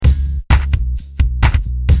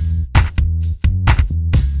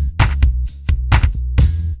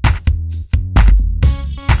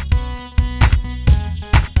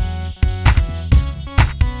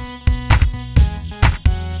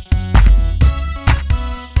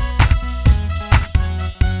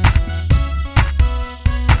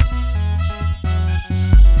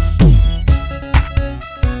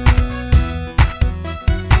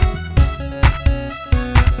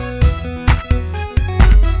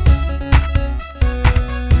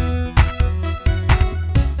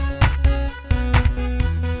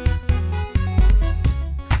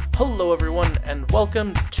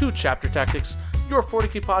Welcome to Chapter Tactics, your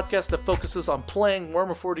 40k podcast that focuses on playing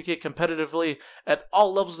Warhammer 40k competitively at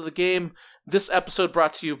all levels of the game. This episode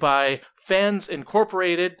brought to you by Fans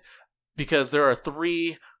Incorporated, because there are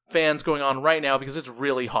 3 fans going on right now because it's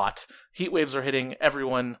really hot. Heat waves are hitting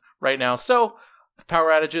everyone right now. So, if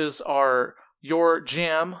power outages are your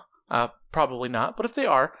jam, probably not, but if they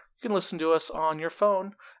are, you can listen to us on your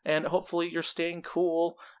phone, and hopefully you're staying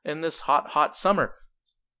cool in this hot summer.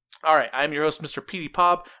 All right, I'm your host, Mr. Petey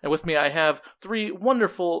Pob, and with me I have 3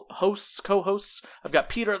 wonderful co-hosts. I've got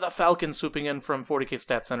Peter the Falcon swooping in from 40k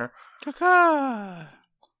Stat Center. Caca.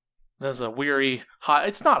 That's a weary hot.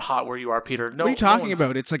 It's not hot where you are, Peter. No, what are you talking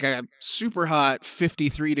about? It's like a super hot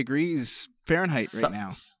 53 degrees Fahrenheit right now.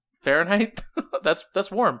 Fahrenheit?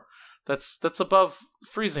 That's warm. That's above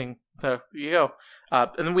freezing. So there you go.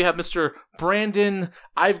 And then we have Mr. Brandon.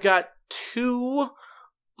 I've got 2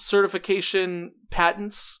 certification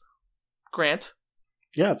patents. Grant.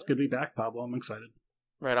 Yeah, it's good to be back, Pablo. I'm excited.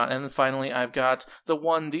 Right on. And then finally, I've got the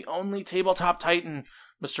one, the only tabletop titan,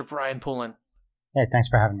 Mr. Brian Pullen. Hey, thanks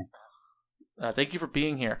for having me. Thank you for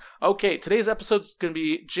being here. Okay, today's episode is going to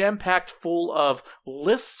be jam-packed full of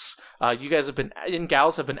lists. You guys have been, and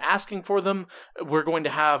gals have been asking for them. We're going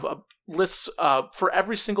to have lists for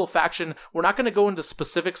every single faction. We're not going to go into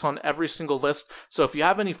specifics on every single list, so if you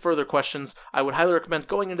have any further questions, I would highly recommend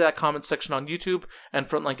going into that comment section on YouTube and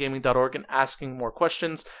frontlinegaming.org and asking more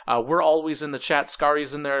questions. We're always in the chat.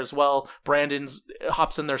 Scari's in there as well. Brandon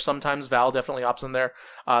hops in there sometimes. Val definitely hops in there.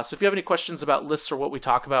 So if you have any questions about lists or what we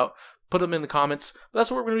talk about, put them in the comments. But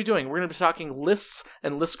that's what we're going to be doing. We're going to be talking lists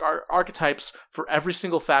and list archetypes for every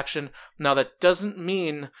single faction. Now, that doesn't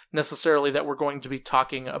mean necessarily that we're going to be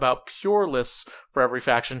talking about pure lists for every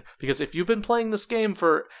faction, because if you've been playing this game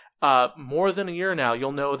for more than a year now,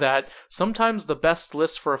 you'll know that sometimes the best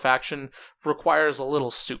list for a faction requires a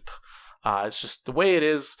little soup. It's just the way it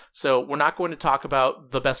is. So we're not going to talk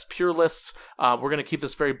about the best pure lists. We're going to keep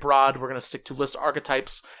this very broad. We're going to stick to list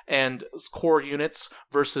archetypes and core units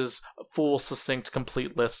versus full, succinct,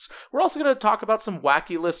 complete lists. We're also going to talk about some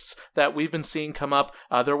wacky lists that we've been seeing come up.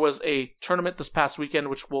 There was a tournament this past weekend,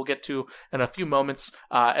 which we'll get to in a few moments.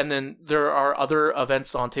 And then there are other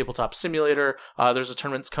events on Tabletop Simulator. There's a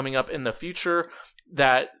tournament coming up in the future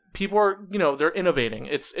that people are, they're innovating.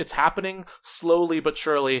 It's happening slowly but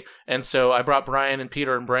surely. And so I brought Brian and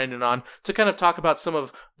Peter and Brandon on to kind of talk about some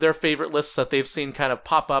of their favorite lists that they've seen kind of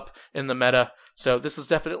pop up in the meta. So this is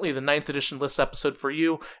definitely the 9th edition list episode for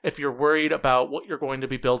you if you're worried about what you're going to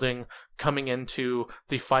be building coming into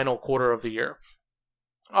the final quarter of the year.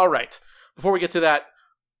 All right. Before we get to that,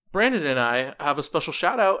 Brandon and I have a special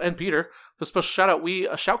shout out, and Peter, a special shout out. We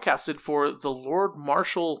shoutcasted for the Lord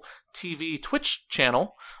Marshall TV Twitch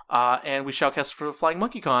channel, and we shoutcasted for the Flying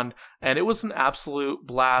Monkey Con, and it was an absolute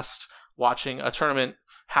blast watching a tournament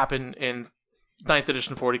happen in 9th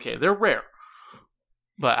edition 40k. They're rare,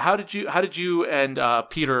 but how did you and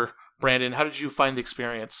Peter, Brandon, how did you find the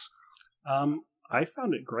experience? I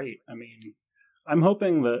found it great. I mean, I'm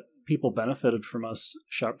hoping that people benefited from us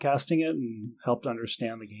shoutcasting it and helped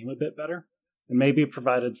understand the game a bit better, and maybe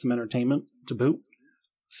provided some entertainment to boot.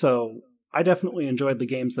 So I definitely enjoyed the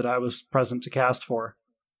games that I was present to cast for,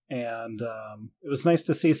 and it was nice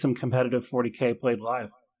to see some competitive 40k played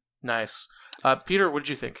live. Nice. Peter, what did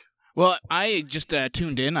you think? Well, I just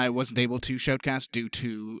tuned in. I wasn't able to shoutcast due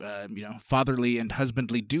to, fatherly and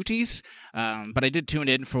husbandly duties, but I did tune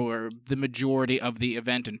in for the majority of the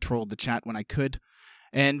event and trolled the chat when I could.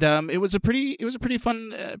 And it was a pretty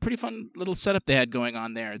fun little setup they had going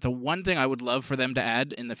on there. The one thing I would love for them to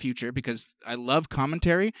add in the future, because I love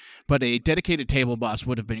commentary, but a dedicated table boss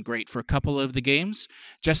would have been great for a couple of the games,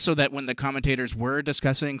 just so that when the commentators were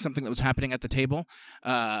discussing something that was happening at the table,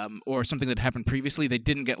 or something that happened previously, they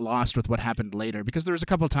didn't get lost with what happened later. Because there was a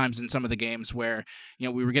couple of times in some of the games where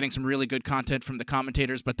we were getting some really good content from the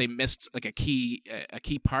commentators, but they missed like a key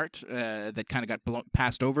part that kind of got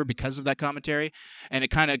passed over because of that commentary. And it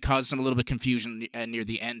kind of caused some a little bit of confusion near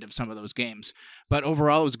the end of some of those games. But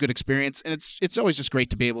overall, it was a good experience, and it's always just great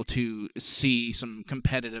to be able to see some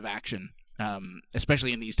competitive action,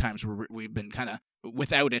 especially in these times where we've been kind of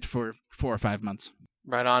without it for 4 or 5 months.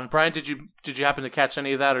 Right on. Brian, did you happen to catch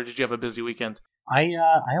any of that, or did you have a busy weekend? I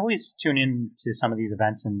always tune in to some of these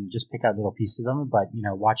events and just pick out little pieces of them, but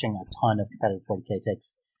watching a ton of competitive 40k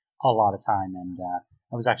takes a lot of time, and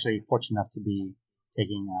I was actually fortunate enough to be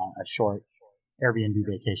taking a short Airbnb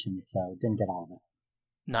vacation, so didn't get all of it.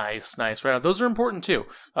 Nice. Right on. Those are important too.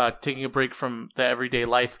 Taking a break from the everyday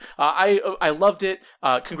life. I loved it.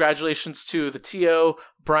 Congratulations to the TO,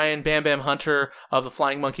 Brian Bam Bam Hunter of the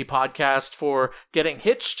Flying Monkey podcast for getting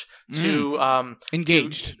hitched to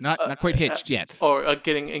engaged, not quite hitched yet, or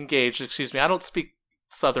getting engaged. Excuse me. I don't speak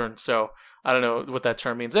Southern, so I don't know what that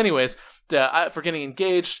term means. Anyways, for getting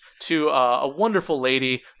engaged to a wonderful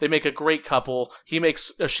lady. They make a great couple. She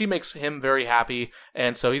makes him very happy,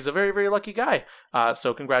 and so he's a very, very lucky guy.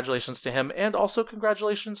 So congratulations to him, and also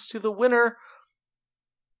congratulations to the winner,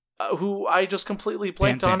 who I just completely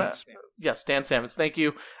blanked on. Yes, Dan Sammons. Thank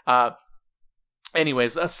you.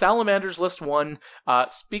 Anyways, Salamanders list 1.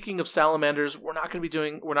 Speaking of salamanders, we're not going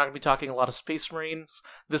to be talking a lot of Space Marines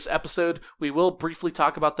this episode. We will briefly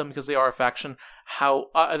talk about them because they are a faction.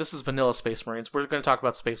 This is vanilla Space Marines. We're going to talk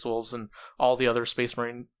about Space Wolves and all the other Space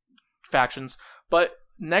Marine factions. But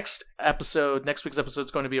next week's episode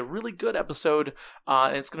is going to be a really good episode,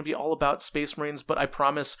 and it's going to be all about Space Marines. But I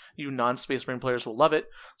promise you, non-Space Marine players will love it.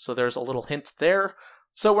 So there's a little hint there.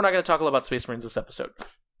 So we're not going to talk a lot about Space Marines this episode.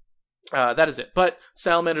 That is it. But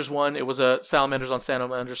Salamanders won. It was a Salamanders on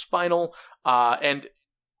Salamanders final, and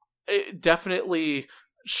it definitely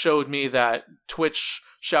showed me that Twitch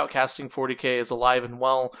Shoutcasting 40K is alive and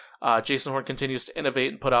well. Jason Horn continues to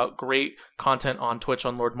innovate and put out great content on Twitch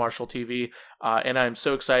on Lord Marshall TV, and I'm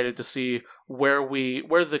so excited to see where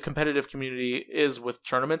the competitive community is with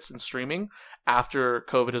tournaments and streaming after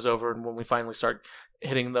COVID is over and when we finally start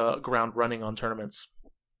hitting the ground running on tournaments.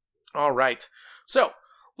 All right, so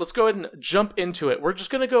let's go ahead and jump into it. We're just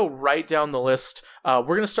going to go right down the list. We're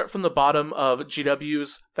going to start from the bottom of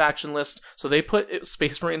GW's faction list. So they put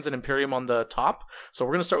Space Marines and Imperium on the top. So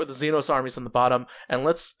we're going to start with the Xenos armies on the bottom. And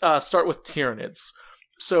let's start with Tyranids.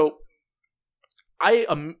 So I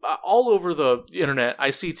all over the internet, I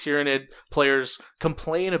see Tyranid players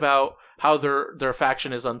complain about how their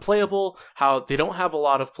faction is unplayable, how they don't have a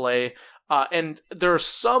lot of play. And there are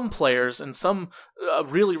some players and some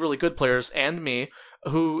really, really good players, and me,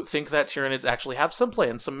 who think that Tyranids actually have some play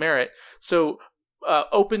and some merit. So,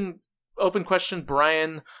 open question,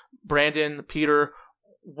 Brian, Brandon, Peter,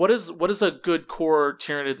 what is a good core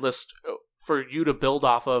Tyranid list for you to build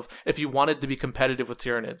off of if you wanted to be competitive with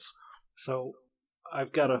Tyranids? So,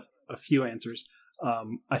 I've got a few answers.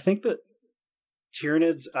 I think that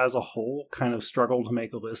Tyranids as a whole kind of struggle to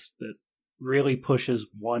make a list that really pushes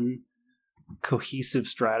one cohesive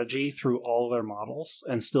strategy through all their models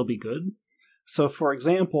and still be good. So, for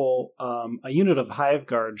example, a unit of Hive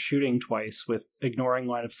Guard shooting twice with ignoring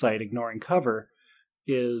line of sight, ignoring cover,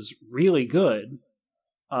 is really good,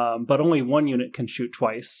 but only one unit can shoot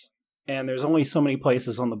twice, and there's only so many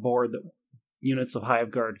places on the board that units of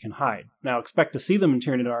Hive Guard can hide. Now, expect to see them in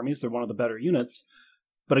Tyranid armies, they're one of the better units,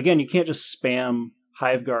 but again, you can't just spam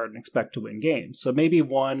Hive Guard and expect to win games. So maybe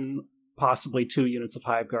one, possibly 2 units of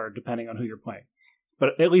Hive Guard, depending on who you're playing.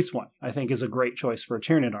 But at least one, I think, is a great choice for a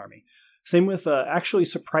Tyranid army. Same with, actually,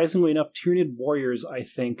 surprisingly enough, Tyranid Warriors, I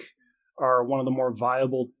think, are one of the more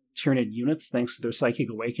viable Tyranid units, thanks to their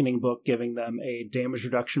Psychic Awakening book, giving them a damage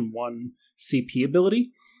reduction 1 CP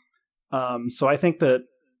ability. So I think that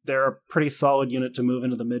they're a pretty solid unit to move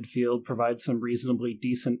into the midfield, provide some reasonably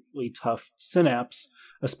decently tough synapse,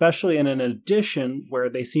 especially in an edition where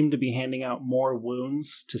they seem to be handing out more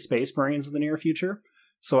wounds to Space Marines in the near future.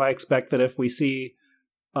 So I expect that if we see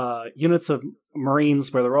units of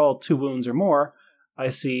Marines where they're all 2 wounds or more, I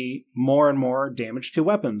see more and more damage 2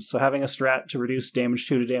 weapons. So having a strat to reduce damage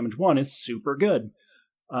 2 to damage 1 is super good.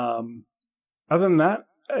 Other than that,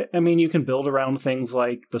 I mean, you can build around things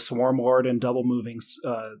like the Swarm Lord and double moving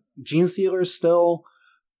Gene Stealers still,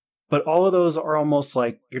 but all of those are almost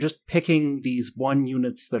like you're just picking these 1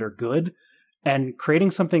 units that are good, and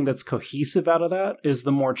creating something that's cohesive out of that is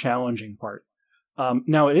the more challenging part.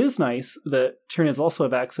 Now, it is nice that Tyranids also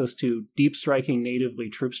have access to deep striking natively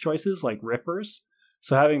troops choices like Rippers.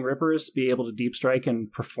 So having Rippers be able to deep strike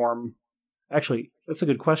and perform... Actually, that's a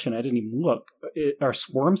good question. I didn't even look. Are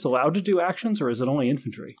Swarms allowed to do actions, or is it only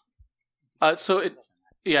infantry?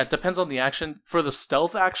 It depends on the action. For the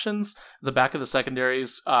stealth actions, the back of the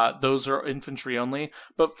secondaries, those are infantry only.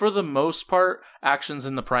 But for the most part, actions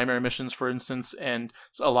in the primary missions, for instance, and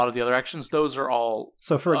a lot of the other actions, those are all...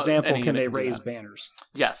 So, for example, can they raise banners?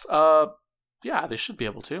 Yes. Yeah, they should be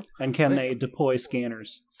able to. And can they deploy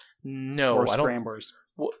scanners? No, or I don't. Scramblers?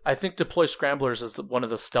 Well, I think deploy scramblers is one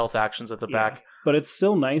of the stealth actions at the back. But it's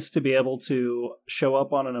still nice to be able to show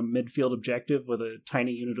up on a midfield objective with a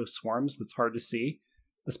tiny unit of swarms that's hard to see,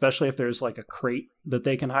 especially if there's like a crate that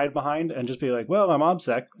they can hide behind, and just be like, well, I'm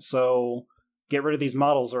OBSEC, so get rid of these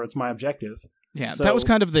models or it's my objective. Yeah, So- that was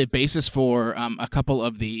kind of the basis for a couple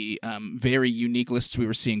of the very unique lists we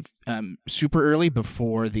were seeing super early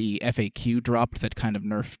before the FAQ dropped that kind of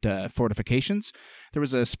nerfed fortifications. There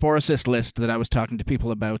was a Sporosist list that I was talking to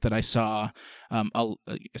people about that I saw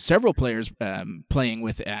several players playing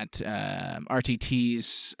with at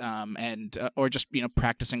RTTs and or just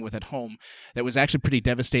practicing with at home. That was actually pretty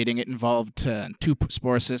devastating. It involved 2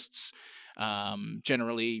 Sporosists.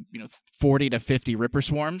 Generally 40 to 50 Ripper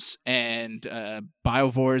Swarms and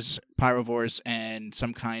Biovores, Pyrovores, and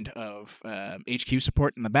some kind of HQ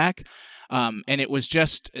support in the back. And it was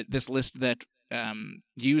just this list that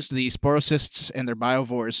used the Sporocysts and their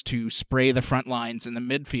Biovores to spray the front lines in the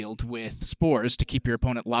midfield with spores to keep your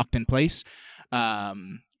opponent locked in place.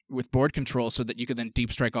 With board control so that you can then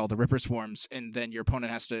deep strike all the Ripper Swarms, and then your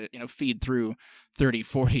opponent has to feed through 30,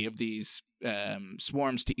 40 of these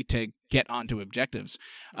swarms to get onto objectives.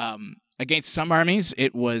 Against some armies,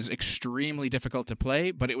 it was extremely difficult to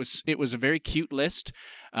play, but it was a very cute list.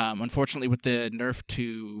 Unfortunately, with the nerf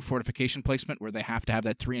to fortification placement, where they have to have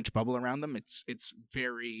that 3-inch bubble around them, it's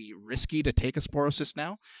very risky to take a Sporocyst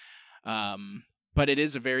now. But it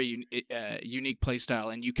is a very unique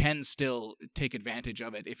playstyle, and you can still take advantage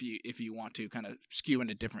of it if you want to kind of skew in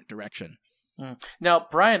a different direction. Now,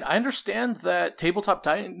 Brian, I understand that Tabletop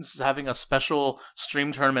Titans is having a special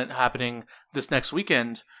stream tournament happening this next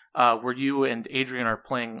weekend, where you and Adrian are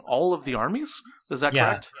playing all of the armies. Is that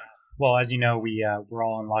correct? Well, as you know, we're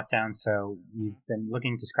all in lockdown, so we've been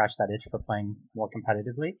looking to scratch that itch for playing more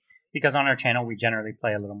competitively. Because on our channel, we generally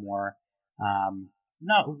play a little more.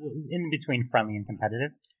 Not in between friendly and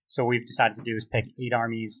competitive. So what we've decided to do is pick 8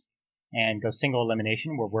 armies and go single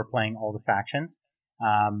elimination where we're playing all the factions.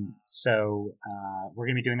 So we're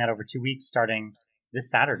going to be doing that over 2 weeks starting this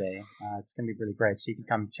Saturday. It's going to be really great. So you can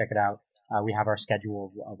come check it out. We have our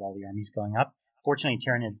schedule of all the armies going up. Fortunately,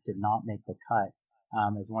 Tyranids did not make the cut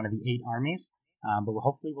as one of the 8 armies. But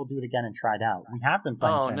hopefully we'll do it again and try it out. We have been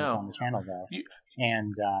playing Tyranids on the channel though.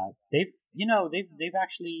 And they've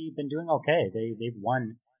actually been doing okay. They've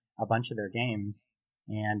won a bunch of their games,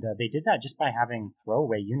 and they did that just by having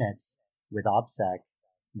throwaway units with OBSEC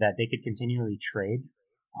that they could continually trade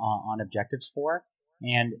on objectives for.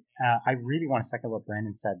 And I really want to second what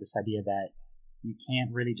Brandon said. This idea that you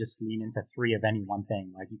can't really just lean into 3 of any one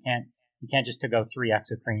thing. Like you can't just to go 3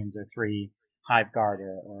 Exocrines or 3 Hive Guard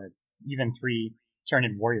or even 3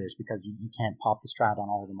 Tyranid Warriors because you can't pop the strat on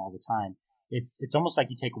all of them all the time. It's almost like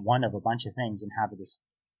you take one of a bunch of things and have this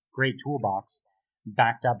great toolbox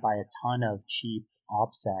backed up by a ton of cheap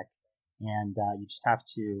OBSEC, and you just have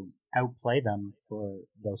to outplay them for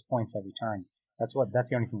those points every turn. That's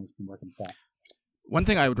the only thing that's been working best. One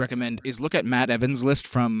thing I would recommend is look at Matt Evans' list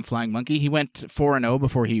from Flying Monkey. He went 4-0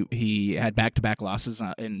 before he had back-to-back losses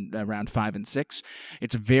in round 5 and 6.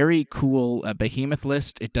 It's a very cool behemoth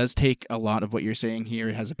list. It does take a lot of what you're saying here.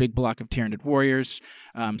 It has a big block of Tyranid Warriors,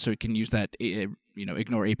 so it can use that,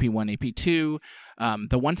 ignore AP1, AP2.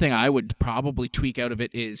 The one thing I would probably tweak out of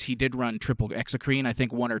it is he did run triple Exocrine. I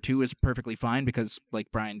think 1 or 2 is perfectly fine because,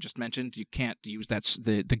 like Brian just mentioned, you can't use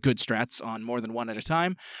the good strats on more than 1 at a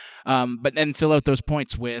time. But then fill out those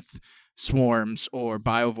points with Swarms or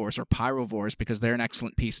Biovores or Pyrovores because they're an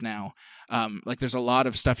excellent piece now. There's a lot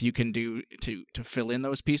of stuff you can do to fill in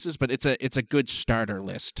those pieces, but it's a good starter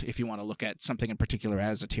list if you want to look at something in particular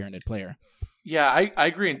as a Tyranid player. Yeah, I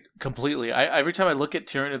agree completely. Every time I look at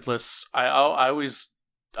Tyranid lists,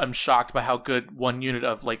 I'm shocked by how good one unit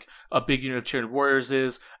of a big unit of Tyranid Warriors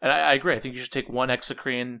is, and I agree. I think you should take 1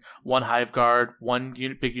 Exocrine, 1 Hive Guard, 1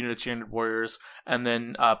 big unit of Tyranid Warriors, and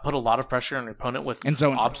then put a lot of pressure on your opponent with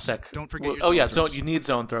zone OBSEC. Don't forget. Your zone. You need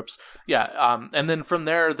zone throps. Yeah, and then from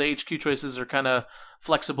there the HQ choices are kind of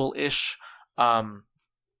flexible-ish. But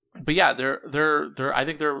yeah, they're. I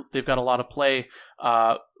think they've got a lot of play.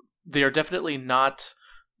 They are definitely not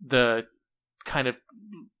the kind of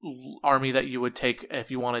army that you would take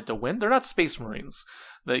if you wanted to win. They're not Space Marines.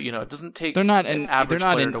 That it doesn't take. They're not an average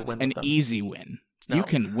player to win. An easy win. No. You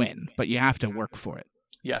can win, but you have to work for it.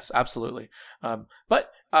 Yes, absolutely.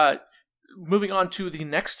 But moving on to the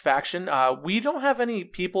next faction, we don't have any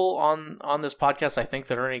people on this podcast, I think,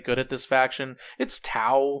 that are any good at this faction. It's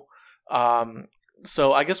Tau.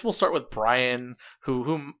 So I guess we'll start with Brian,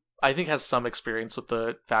 whom I think has some experience with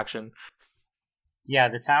the faction. Yeah,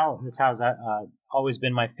 the Tau's always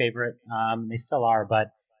been my favorite. They still are,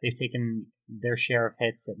 but they've taken their share of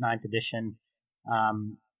hits at 9th edition,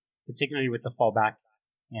 particularly with the fallback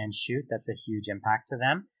and shoot. That's a huge impact to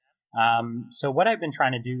them. So what I've been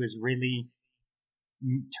trying to do is really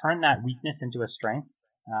turn that weakness into a strength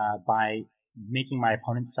by making my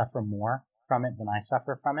opponents suffer more from it than I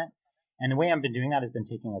suffer from it. And the way I've been doing that has been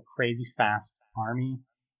taking a crazy fast army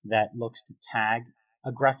that looks to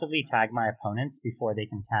aggressively tag my opponents before they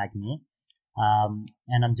can tag me.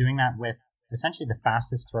 And I'm doing that with essentially the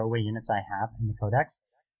fastest throwaway units I have in the Codex,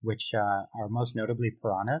 which are most notably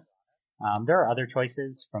Piranhas. There are other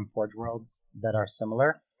choices from Forge Worlds that are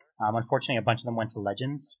similar. Unfortunately, a bunch of them went to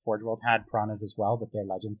Legends. Forge World had Piranhas as well, but they're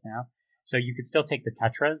Legends now. So you could still take the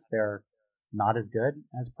Tetras. They're not as good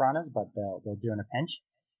as Piranhas, but they'll do in a pinch.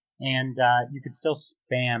 And you could still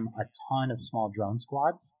spam a ton of small drone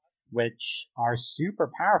squads, which are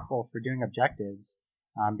super powerful for doing objectives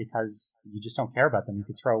because you just don't care about them. You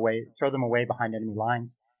could throw them away behind enemy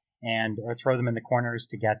lines, or throw them in the corners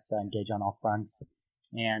to get engage on all fronts.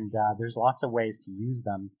 And there's lots of ways to use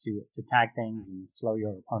them to tag things and slow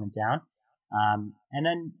your opponent down. And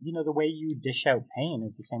then, the way you dish out pain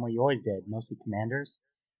is the same way you always did, mostly commanders.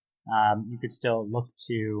 You could still look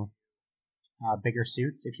to bigger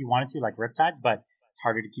suits if you wanted to, like Riptides, but it's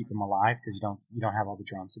harder to keep them alive because you don't have all the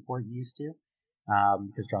drone support you used to,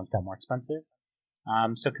 because drones got more expensive.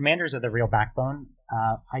 So commanders are the real backbone.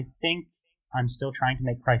 I think I'm still trying to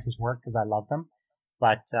make Crisis work because I love them,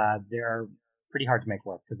 but they're pretty hard to make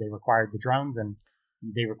work because they require the drones and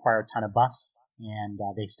they require a ton of buffs, and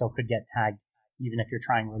they still could get tagged even if you're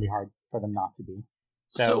trying really hard for them not to be.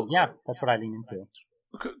 So yeah, that's what I lean into.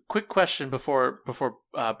 Quick question before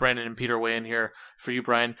Brandon and Peter weigh in here for you,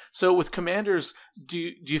 Brian. So with commanders,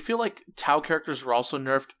 do you feel like Tau characters were also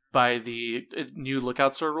nerfed by the new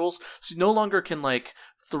Lookout Sir rules? So no longer can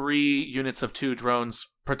 3 units of 2 drones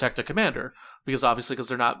protect a commander, because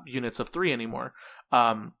they're not units of 3 anymore,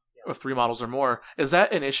 of 3 models or more. Is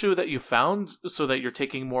that an issue that you found, so that you're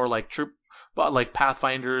taking more troop, like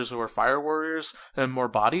Pathfinders or Fire Warriors and more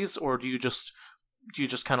bodies, or do you just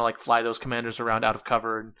kind of fly those commanders around out of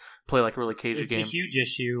cover and play a really cagey game? It's a huge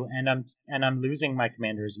issue, and I'm losing my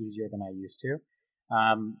commanders easier than I used to.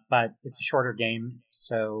 But it's a shorter game,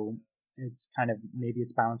 so it's maybe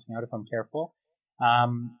it's balancing out if I'm careful.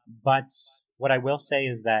 But what I will say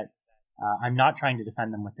is that I'm not trying to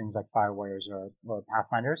defend them with things like Fire Warriors or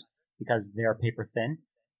Pathfinders because they're paper thin.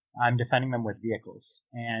 I'm defending them with vehicles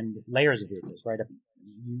and layers of vehicles, right?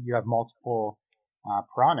 You have multiple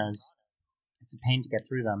Piranhas. It's a pain to get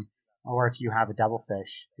through them. Or if you have a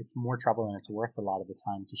Devilfish, it's more trouble than it's worth a lot of the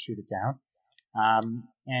time to shoot it down.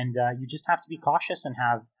 And you just have to be cautious and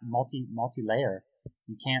have multi-layer.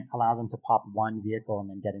 You can't allow them to pop one vehicle and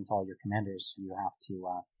then get into all your commanders. You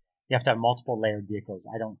have to have multiple layered vehicles.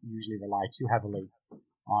 I don't usually rely too heavily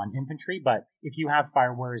on infantry, but if you have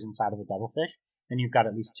Fire Warriors inside of a Devilfish, then you've got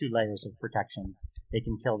at least 2 layers of protection. They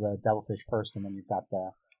can kill the Devilfish first, and then you've got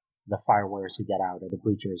the Fire Warriors who get out, or the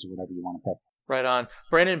Breachers, or whatever you want to pick. Right on.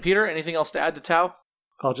 Brandon and Peter, anything else to add to Tau?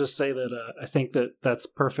 I'll just say that I think that's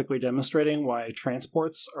perfectly demonstrating why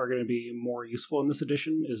transports are going to be more useful in this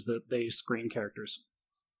edition, is that they screen characters.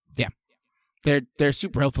 Yeah, they're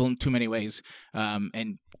super helpful in too many ways,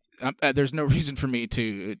 and there's no reason for me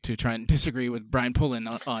to try and disagree with Brian Pullen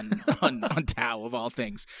on Tau of all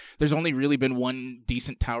things. There's only really been one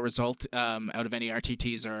decent Tau result out of any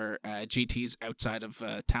RTTs or GTs outside of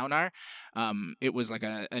Taunar. It was like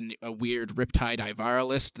a weird Riptide Ivara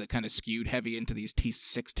list that kind of skewed heavy into these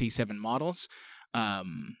T6, T7 models.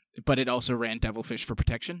 But it also ran Devilfish for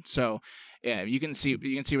protection. So yeah, you can see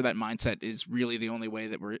where that mindset is really the only way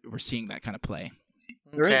that we're seeing that kind of play.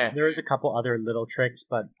 There is a couple other little tricks,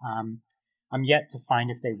 but I'm yet to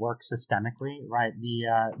find if they work systemically. Right,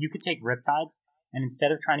 you could take Riptides, and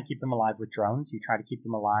instead of trying to keep them alive with drones, you try to keep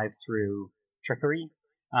them alive through trickery,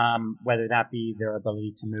 whether that be their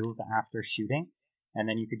ability to move after shooting, and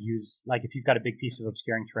then you could use, if you've got a big piece of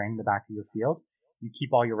obscuring terrain in the back of your field, you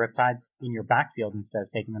keep all your Riptides in your backfield instead of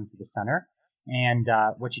taking them to the center, and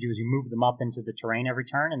what you do is you move them up into the terrain every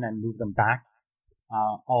turn, and then move them back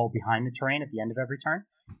all behind the terrain at the end of every turn.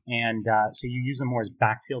 And so you use them more as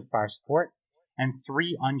backfield fire support. And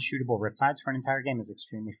 3 unshootable Riptides for an entire game is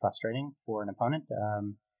extremely frustrating for an opponent.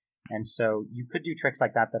 And so you could do tricks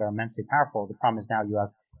like that are immensely powerful. The problem is now you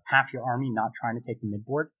have half your army not trying to take the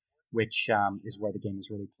midboard, which is where the game is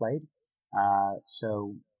really played.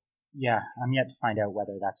 So yeah, I'm yet to find out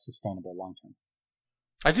whether that's sustainable long term.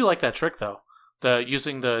 I do like that trick though.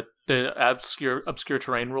 Using the obscure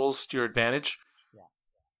terrain rules to your advantage.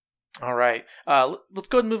 All right, let's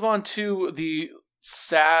go ahead and move on to the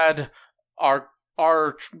sad, our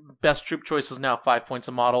best troop choice is now 5 points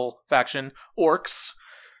a model faction, Orcs.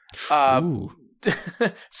 Ooh.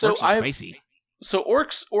 So Orcs are spicy. So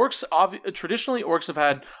Orcs traditionally Orcs have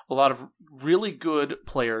had a lot of really good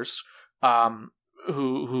players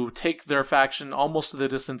who take their faction almost to the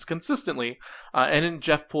distance consistently, and in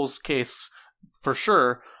Jeff Pool's case, for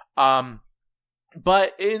sure.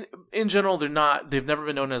 But in general, they've never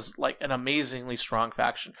been known as like an amazingly strong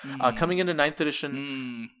faction. Coming into 9th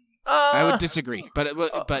edition, I would disagree,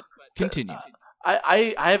 but continue.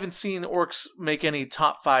 I haven't seen orcs make any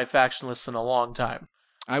top 5 faction lists in a long time.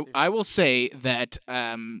 I will say that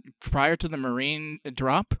prior to the Marine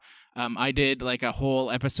drop, I did like a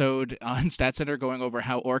whole episode on StatCenter going over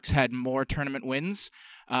how orcs had more tournament wins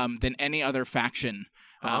than any other faction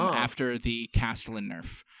after the Castellan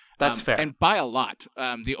nerf. That's fair. And by a lot.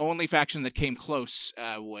 The only faction that came close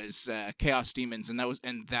was Chaos Demons, and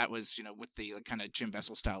that was with the kind of Jim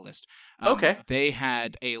Vessel style list. Okay. They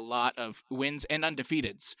had a lot of wins and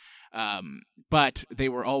undefeateds, but they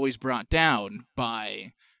were always brought down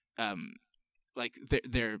by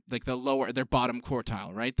they're like their bottom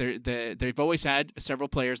quartile, right? They've always had several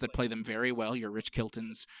players that play them very well. Your Rich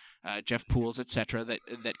Kiltons, Jeff Pools, etc.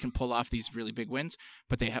 That can pull off these really big wins.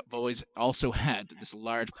 But they have always also had this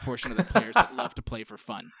large portion of the players that love to play for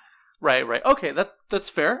fun. Right. Okay, that's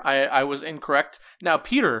fair. I was incorrect. Now,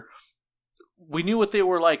 Peter, we knew what they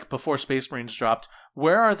were like before Space Marines dropped.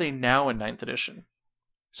 Where are they now in 9th edition?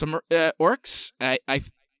 So orcs,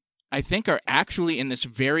 I think, are actually in this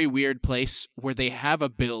very weird place where they have a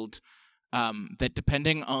build that,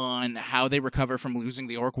 depending on how they recover from losing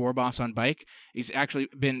the Orc Warboss on bike, he's actually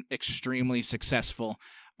been extremely successful.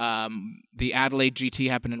 The Adelaide GT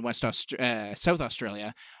happened in South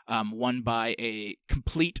Australia, won by a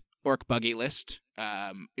complete Orc buggy list.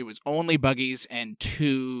 It was only buggies and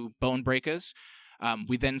 2 bone breakers.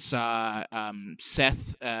 We then saw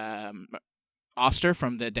Seth Oster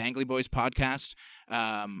from the Dangly Boys podcast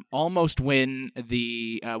almost win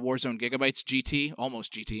the Warzone Gigabytes GT,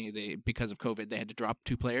 almost GT. Because of COVID, they had to drop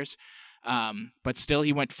 2 players. But still,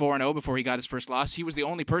 he went 4-0 before he got his first loss. He was the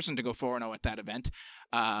only person to go 4-0 at that event,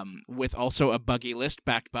 with also a buggy list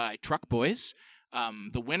backed by Truck Boys.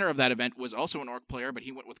 The winner of that event was also an Orc player, but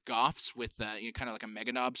he went with Goths with kind of like a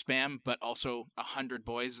Mega Knob spam, but also 100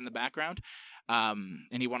 boys in the background. And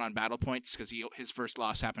he won on battle points because his first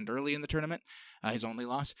loss happened early in the tournament, his only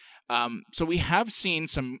loss. So we have seen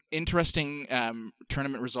some interesting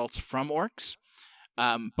tournament results from Orcs,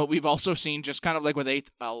 but we've also seen, just kind of like with 8th,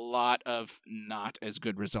 a lot of not as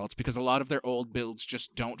good results because a lot of their old builds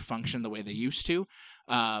just don't function the way they used to.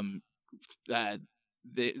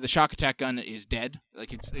 The shock attack gun is dead.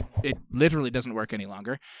 Like it literally doesn't work any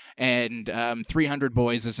longer, and 300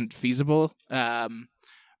 boys isn't feasible.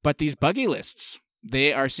 But these buggy lists,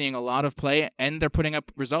 they are seeing a lot of play, and they're putting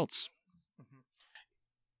up results.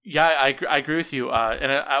 Yeah, I agree with you.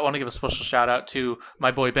 And I want to give a special shout out to my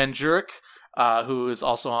boy Ben Jurek, who is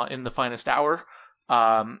also in the Finest Hour,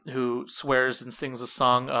 who swears and sings a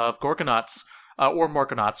song of Gorkonauts or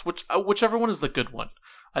Morkonauts, whichever one is the good one.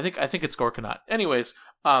 I think it's Gorkonaut. Anyways,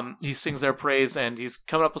 he sings their praise, and he's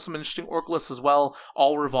coming up with some interesting orc lists as well,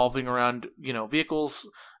 all revolving around vehicles.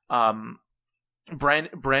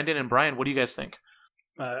 Brandon and Brian, what do you guys think?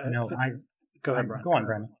 Go ahead, Brian. Go on,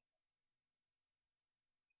 Brandon.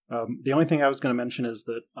 The only thing I was going to mention is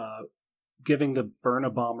that giving the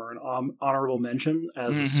Burna bomber an honorable mention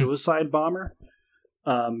as a suicide bomber,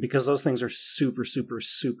 because those things are super, super,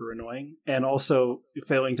 super annoying. And also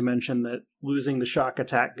failing to mention that losing the shock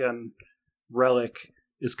attack gun relic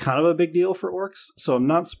is kind of a big deal for orcs. So I'm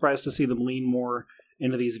not surprised to see them lean more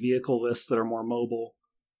into these vehicle lists that are more mobile.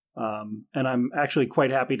 And I'm actually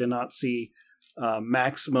quite happy to not see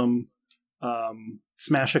maximum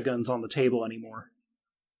smash-a-guns on the table anymore.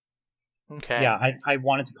 Okay. Yeah, I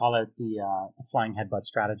wanted to call out the flying headbutt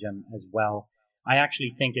stratagem as well. I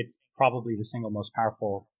actually think it's probably the single most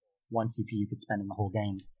powerful 1 CP you could spend in the whole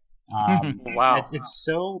game. Wow. It's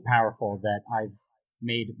so powerful that I've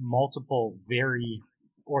made multiple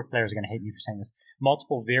orc players are going to hate me for saying this,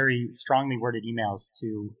 multiple very strongly worded emails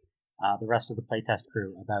to the rest of the playtest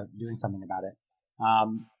crew about doing something about it.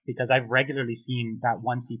 Because I've regularly seen that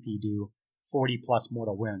 1 CP do 40 plus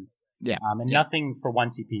mortal wounds. Yeah. Nothing for 1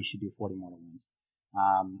 CP should do 40 mortal wounds.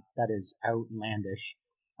 That is outlandish,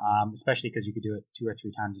 especially because you could do it 2 or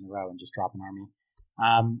 3 times in a row and just drop an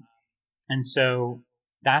army. And so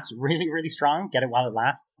that's really, really strong. Get it while it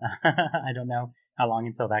lasts. I don't know how long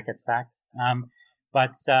until that gets fact.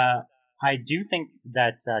 But I do think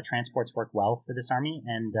that transports work well for this army,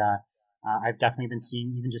 and I've definitely been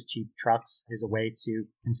seeing even just cheap trucks as a way to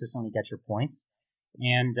consistently get your points.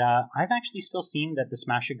 And I've actually still seen that the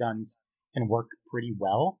smash-a-guns can work pretty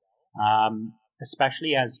well,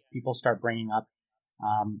 especially as people start bringing up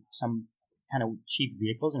some kind of cheap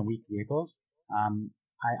vehicles and weak vehicles.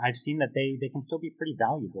 I've seen that they can still be pretty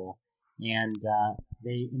valuable. And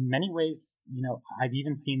they, in many ways, I've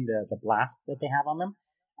even seen the blast that they have on them.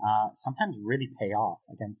 sometimes really pay off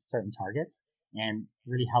against certain targets and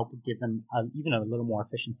really help give them even a little more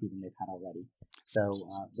efficiency than they've had already. So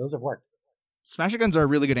those have worked. Smasher Guns are a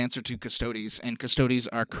really good answer to Custodes, and Custodes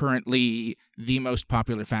are currently the most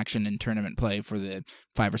popular faction in tournament play for the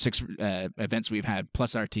 5 or 6 events we've had,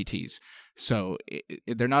 plus RTTs. So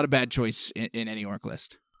they're not a bad choice in any orc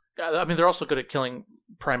list. I mean, they're also good at killing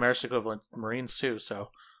Primaris equivalent Marines too, so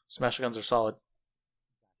Smasher Guns are solid.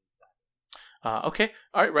 Okay,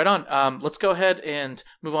 all right, right on. Let's go ahead and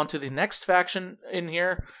move on to the next faction in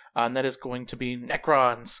here, and that is going to be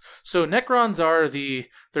Necrons. So Necrons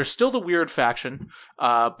they're still the weird faction,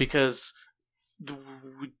 because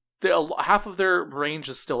half of their range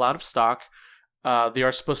is still out of stock. They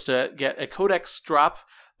are supposed to get a Codex drop,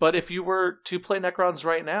 but if you were to play Necrons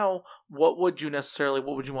right now, what would you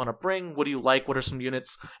want to bring? What do you like? What are some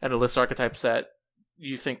units and list archetypes that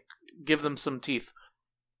you think give them some teeth?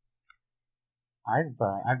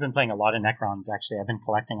 I've been playing a lot of Necrons, actually. I've been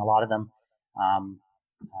collecting a lot of them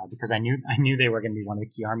because I knew they were going to be one of the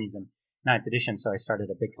key armies in 9th edition, so I started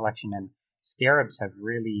a big collection. And Scarabs have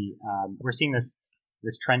really we're seeing this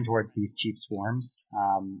trend towards these cheap swarms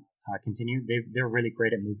continue. They're really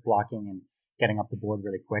great at move blocking and getting up the board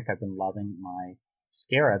really quick. I've been loving my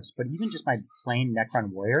Scarabs, but even just my plain Necron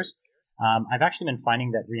warriors, I've actually been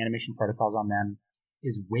finding that reanimation protocols on them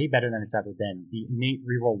is way better than it's ever been. The innate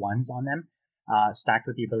reroll 1s on them, stacked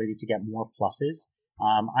with the ability to get more pluses.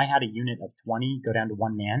 I had a unit of 20 go down to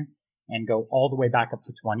 1 man and go all the way back up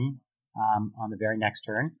to 20 on the very next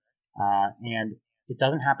turn. And it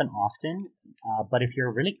doesn't happen often, but if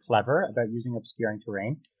you're really clever about using obscuring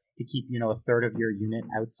terrain to keep, a third of your unit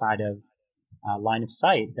outside of line of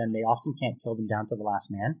sight, then they often can't kill them down to the last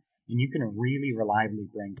man. And you can really reliably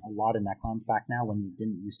bring a lot of Necrons back now when you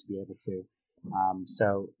didn't used to be able to.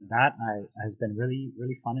 So that has been really,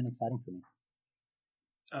 really fun and exciting for me.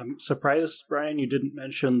 I'm surprised, Brian, you didn't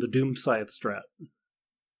mention the Doom Scythe strat.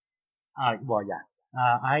 Well, yeah.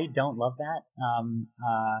 I don't love that.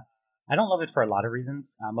 I don't love it for a lot of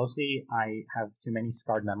reasons. Mostly, I have too many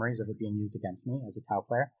scarred memories of it being used against me as a Tau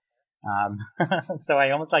player. So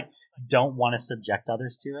I almost don't want to subject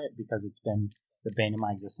others to it because it's been the bane of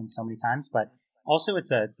my existence so many times. But also, it's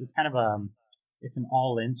kind of it's an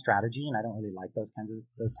all-in strategy, and I don't really like those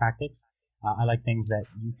tactics. I like things that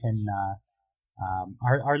you can.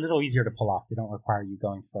 Are a little easier to pull off. They don't require you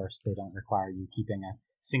going first. They don't require you keeping a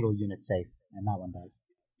single unit safe, and that one does.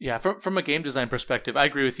 Yeah, from a game design perspective, I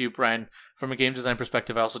agree with you, Brian. From a game design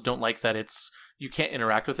perspective, I also don't like that you can't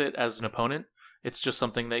interact with it as an opponent. It's just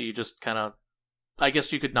something that you just kind of, I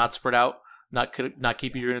guess you could not spread out, not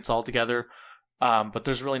keep your units all together, but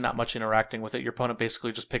there's really not much interacting with it. Your opponent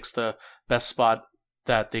basically just picks the best spot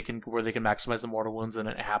that where they can maximize the mortal wounds, and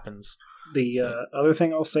it happens. The other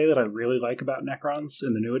thing I'll say that I really like about Necrons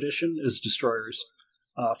in the new edition is Destroyers.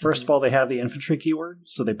 First of all, they have the infantry keyword,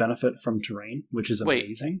 so they benefit from terrain, which is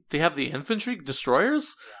amazing. Wait, they have the infantry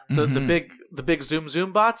Destroyers? The big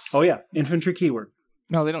zoom bots? Oh yeah, infantry keyword.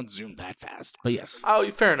 No, they don't zoom that fast, but yes. Oh,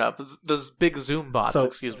 fair enough. Those big zoom bots,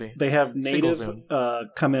 excuse me. They have native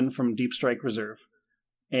come in from Deep Strike Reserve,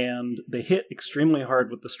 and they hit extremely hard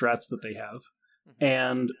with the strats that they have.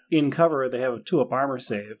 And in cover, they have a 2-up armor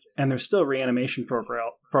save, and there's still reanimation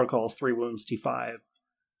protocols, 3 wounds, T5.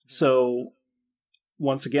 So,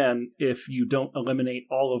 once again, if you don't eliminate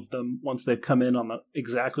all of them once they've come in on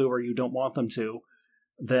exactly where you don't want them to,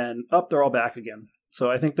 then they're all back again.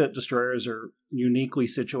 So I think that Destroyers are uniquely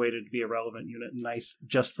situated to be a relevant unit, and nice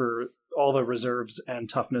just for all the reserves and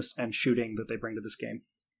toughness and shooting that they bring to this game.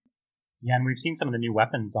 Yeah, and we've seen some of the new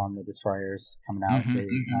weapons on the Destroyers coming out.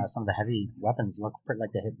 Some of the heavy weapons look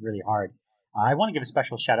like they hit really hard. I want to give a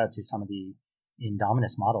special shout out to some of the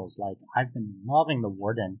Indominus models. I've been loving the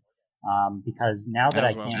Warden because now that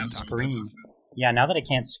I can't screen,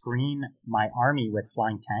 my army with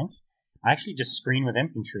flying tanks, I actually just screen with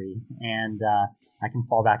infantry, and I can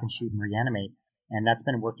fall back and shoot and reanimate. And that's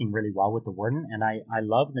been working really well with the Warden. And I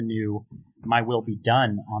love the new My Will Be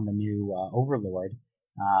Done on the new Overlord.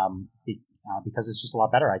 Because it's just a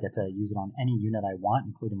lot better. I get to use it on any unit I want,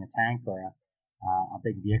 including a tank or a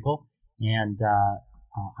big vehicle. And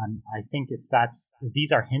I think if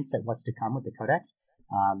these are hints at what's to come with the Codex,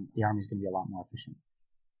 the army is going to be a lot more efficient.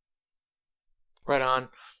 Right on.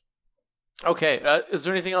 Okay, is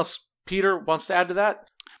there anything else Peter wants to add to that?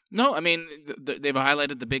 No, I mean, they've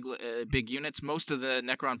highlighted the big units. Most of the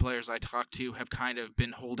Necron players I talked to have kind of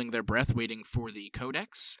been holding their breath, waiting for the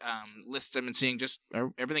Codex. Lists I've been seeing just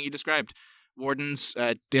everything you described. Wardens,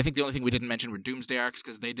 I think the only thing we didn't mention were Doomsday Arcs,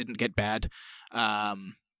 because they didn't get bad.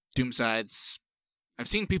 Doomsides, I've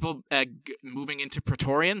seen people moving into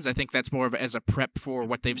Praetorians. I think that's more of as a prep for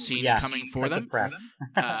what they've seen coming for them. Prep.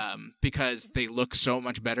 Because they look so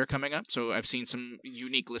much better coming up. So I've seen some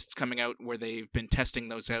unique lists coming out where they've been testing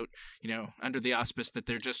those out, under the auspice that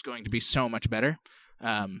they're just going to be so much better.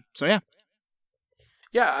 So yeah.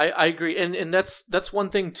 Yeah, I agree, and that's one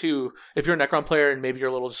thing too. If you're a Necron player and maybe you're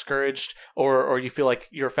a little discouraged, or you feel like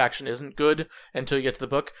your faction isn't good until you get to the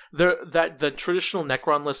book, the traditional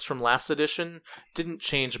Necron list from last edition didn't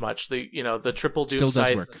change much. The triple Doom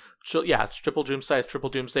Scythe, triple Doom Scythe, triple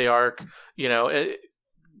Doomsday Arc,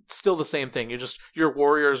 still the same thing. Your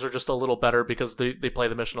warriors are just a little better because they play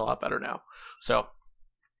the mission a lot better now. So.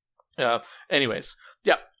 Anyways,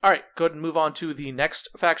 yeah. All right, go ahead and move on to the next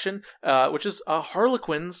faction, which is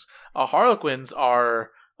Harlequins. Harlequins are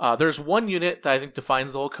there's one unit that I think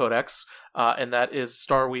defines the whole codex, and that is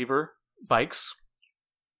Starweaver bikes.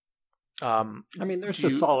 There's the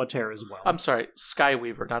Solitaire as well. I'm sorry,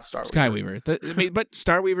 Skyweaver, not Starweaver. Skyweaver. But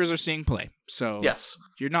Starweavers are seeing play, so yes,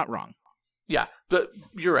 you're not wrong. Yeah, but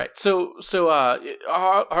you're right. So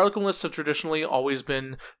Harlequin lists have traditionally always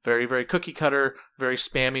been very, very cookie cutter, very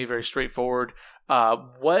spammy, very straightforward.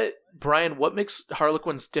 Brian, what makes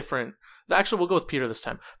Harlequins different? Actually, we'll go with Peter this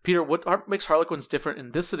time. Peter, what makes Harlequins different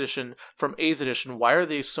in this edition from 8th edition? Why are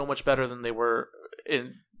they so much better than they were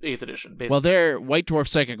in 8th edition? Basically? Well, their White Dwarf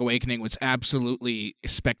Psychic Awakening was absolutely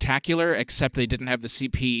spectacular, except they didn't have the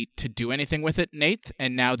CP to do anything with it in 8th,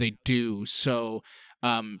 and now they do. So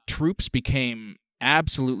troops became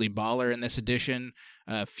absolutely baller in this edition.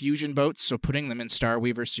 Fusion boats, so putting them in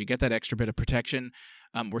Starweavers, so you get that extra bit of protection.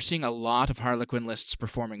 We're seeing a lot of Harlequin lists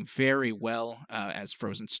performing very well as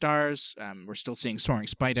Frozen Stars. We're still seeing Soaring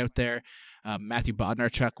Spite out there. Matthew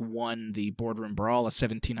Bodnarchuk won the Boardroom Brawl, a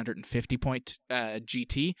 1,750-point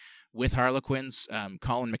GT with Harlequins.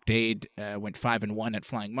 Colin McDade went 5-1 at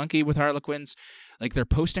Flying Monkey with Harlequins. Like, they're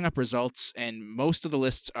posting up results, and most of the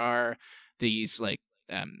lists are these,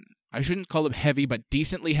 I shouldn't call them heavy, but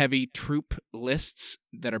decently heavy troop lists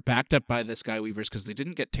that are backed up by the Skyweavers because they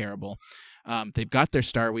didn't get terrible. They've got their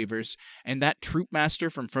Starweavers, and that Troop Master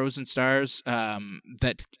from Frozen Stars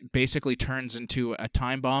that basically turns into a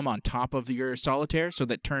time bomb on top of your Solitaire, so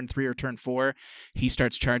that turn 3 or turn 4, he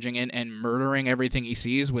starts charging in and murdering everything he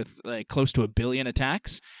sees with close to 1 billion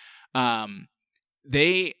attacks.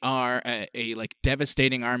 They are a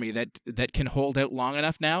devastating army that can hold out long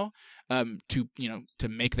enough now to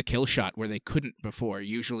make the kill shot where they couldn't before.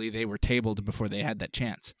 Usually they were tabled before they had that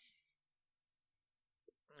chance.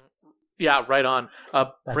 Yeah, right on.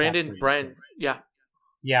 Brandon, Brian, yeah.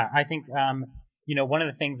 Yeah, I think one of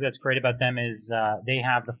the things that's great about them is they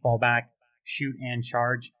have the fallback, shoot and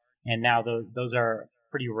charge, and now those are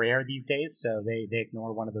pretty rare these days. So they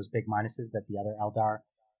ignore one of those big minuses that the other Eldar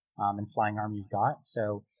and flying armies got.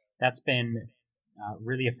 So that's been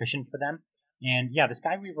really efficient for them. And yeah, the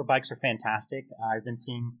Skyweaver bikes are fantastic. I've been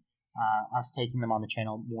seeing us taking them on the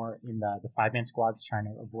channel more in the 5-man squads, trying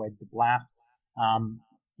to avoid the blast.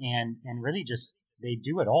 And really just, they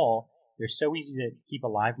do it all. They're so easy to keep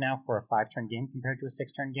alive now for a 5-turn game compared to a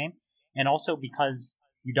 6-turn game. And also because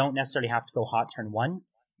you don't necessarily have to go hot turn 1,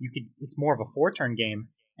 it's more of a 4-turn game.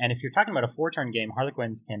 And if you're talking about a 4-turn game,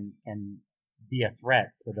 Harlequins can be a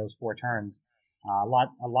threat for those 4 turns a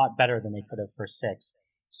lot better than they could have for 6.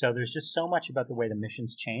 So there's just so much about the way the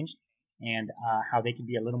missions changed and how they can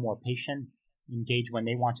be a little more patient, engage when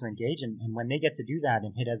they want to engage, and when they get to do that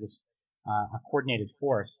and hit as a coordinated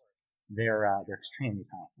force, they're extremely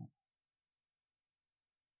powerful.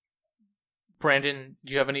 Brandon,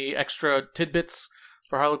 do you have any extra tidbits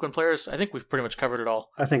for Harlequin players? I think we've pretty much covered it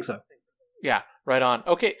all. I think so. Yeah, right on.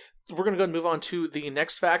 Okay, we're going to go and move on to the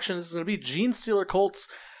next faction. This is going to be Genestealer Cults.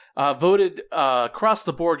 Voted across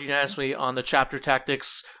the board unanimously on the Chapter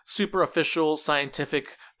Tactics super official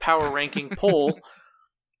scientific power ranking poll.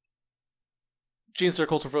 Genestealer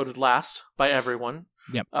Cults were voted last by everyone.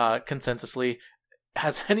 Yep. Consensusly.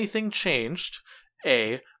 Has anything changed?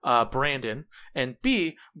 A, Brandon, and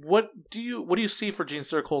B, what do you see for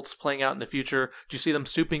Genestealer Cults playing out in the future? Do you see them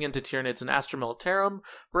souping into Tyranids and Astra Militarum,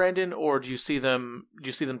 Brandon, or do you see them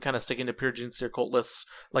kind of sticking to pure Genestealer Cult lists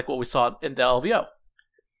like what we saw in the LVO?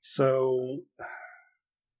 So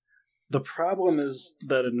the problem is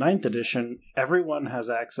that in 9th edition, everyone has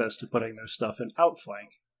access to putting their stuff in Outflank,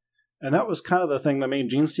 and that was kind of the thing that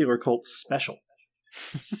made Genestealer Cults special.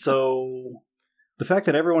 So the fact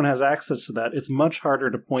that everyone has access to that, it's much harder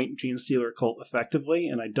to point Genestealer Cult effectively,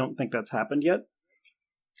 and I don't think that's happened yet.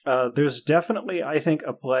 There's definitely, I think,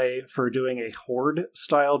 a play for doing a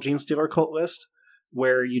Horde-style Genestealer Cult list,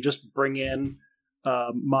 where you just bring in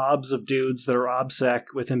mobs of dudes that are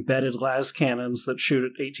OBSEC with embedded las cannons that shoot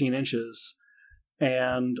at 18 inches,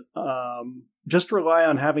 and just rely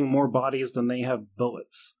on having more bodies than they have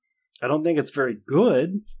bullets. I don't think it's very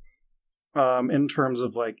good in terms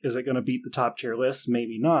of, like, is it going to beat the top tier list?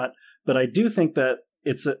 Maybe not. But I do think that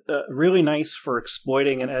it's really nice for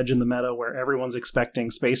exploiting an edge in the meta where everyone's expecting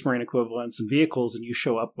Space Marine equivalents and vehicles, and you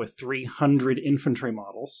show up with 300 infantry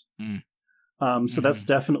models. So that's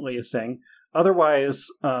definitely a thing. Otherwise,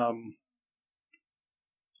 a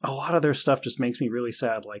lot of their stuff just makes me really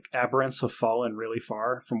sad. Like, Aberrants have fallen really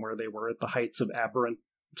far from where they were at the heights of Aberrant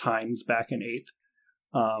times back in 8th.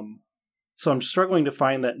 So I'm struggling to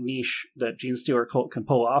find that niche that Genestealer Cult can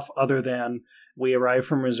pull off, other than we arrive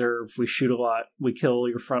from reserve, we shoot a lot, we kill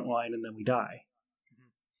your front line, and then we die.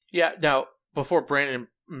 Yeah, now, before Peter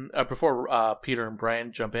and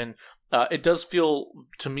Brian jump in, it does feel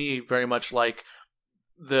to me very much like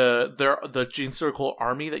the Genestealer Cult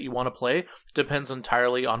army that you want to play depends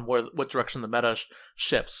entirely on what direction the meta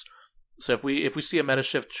shifts. So if we see a meta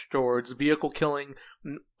shift towards vehicle killing,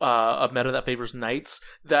 a meta that favors knights,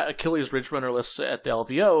 that Achilles Ridge Runner list at the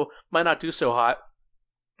LVO might not do so hot.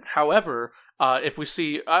 However, if we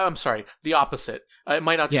see, the opposite, it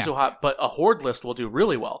might not do so hot, but a Horde list will do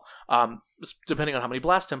really well. Depending on how many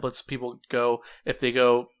blast templates people go. If they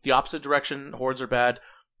go the opposite direction, Hordes are bad.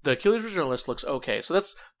 The Achilles Ridge Runner list looks okay. So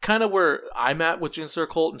that's kind of where I'm at with Genestealer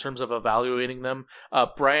Cult in terms of evaluating them.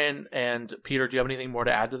 Brian and Peter, do you have anything more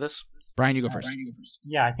to add to this? Brian, you go first.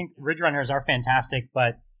 Yeah, I think Ridge Runners are fantastic,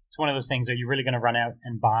 but it's one of those things. Are you really going to run out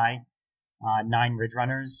and buy 9 Ridge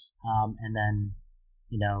Runners, and then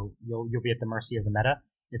you'll be at the mercy of the meta?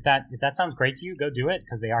 If that sounds great to you, go do it,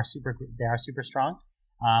 because they are super strong.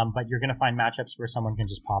 But you're going to find matchups where someone can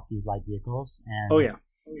just pop these light vehicles. And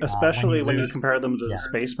especially when you compare them to the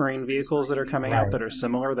Space Marine vehicles that are coming out that are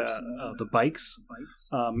similar, the bikes.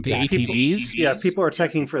 The ATVs? People are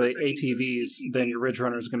teching for the ATVs, then your Ridge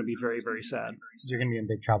Runner is going to be very, very sad. You're going to be in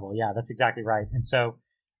big trouble. Yeah, that's exactly right. And so,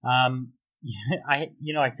 I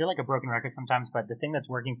feel like a broken record sometimes, but the thing that's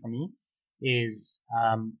working for me is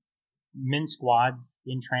min squads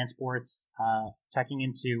in transports, teching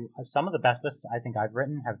into some of the best lists I think I've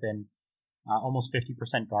written have been almost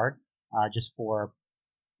 50% guard, just for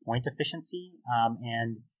point efficiency,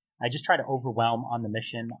 and I just try to overwhelm on the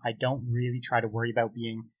mission. I don't really try to worry about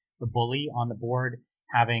being the bully on the board,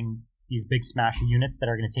 having these big smashy units that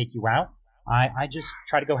are going to take you out. I just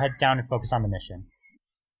try to go heads down and focus on the mission.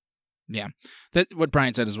 Yeah, what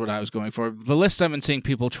Brian said is what I was going for. The lists I've been seeing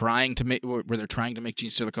people trying to make, where they're trying to make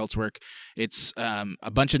Genestealer Cults work, it's a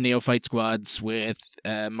bunch of neophyte squads with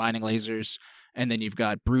mining lasers, and then you've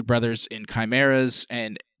got Brood Brothers in chimeras,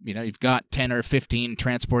 and you've got 10 or 15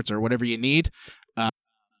 transports or whatever you need.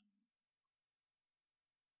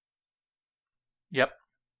 Yep.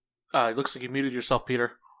 It looks like you muted yourself,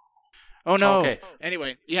 Peter. Oh, no. Okay.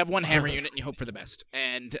 Anyway, you have one hammer unit and you hope for the best.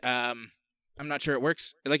 And I'm not sure it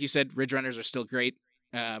works. Like you said, Ridge Runners are still great,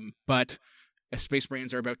 but Space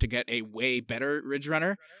Marines are about to get a way better Ridge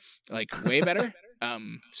Runner. Like, way better.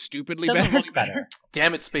 Stupidly Doesn't better. look better.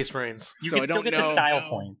 Damn it, Space Marines. You can still get the style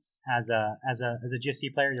points as a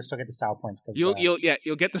GSC player. You'll still get the style points. You'll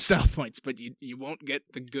get the style points, but you won't get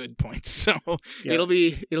the good points. So it'll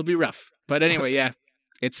be rough. But anyway, yeah,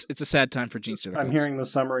 it's a sad time for Genestealer. I'm hearing the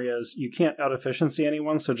summary as you can't out efficiency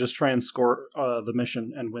anyone, so just try and score the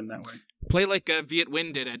mission and win that way. Play like Viet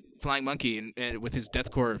Win did at Flying Monkey and with his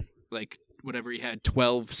Death Corps, like whatever he had,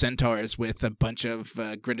 12 Centaurs with a bunch of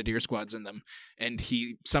Grenadier squads in them, and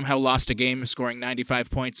he somehow lost a game scoring 95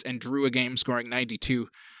 points and drew a game scoring 92.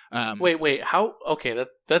 Wait, how? Okay,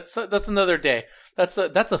 that's another day. That's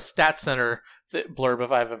a Stat Center blurb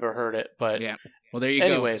if I've ever heard it. But yeah, well there you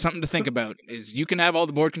go. Something to think about is you can have all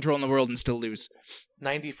the board control in the world and still lose.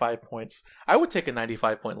 95 points. I would take a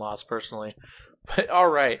 95-point loss personally. But all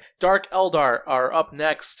right, Dark Eldar are up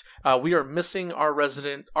next. We are missing our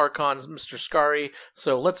resident Archon, Mr. Skari,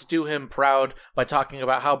 so let's do him proud by talking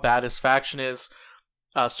about how bad his faction is.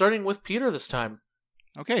 Starting with Peter this time.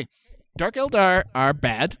 Okay, Dark Eldar are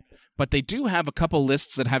bad, but they do have a couple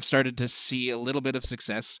lists that have started to see a little bit of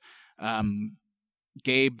success.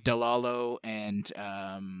 Gabe Dalalo and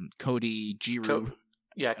Cody Giroux.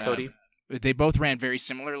 Cody. They both ran very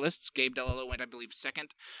similar lists. Gabe Dalalo went, I believe,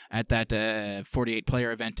 second at that 48-player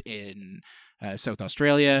event in South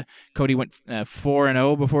Australia. Cody went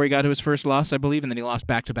 4-0 before he got to his first loss, I believe, and then he lost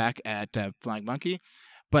back-to-back at Flying Monkey.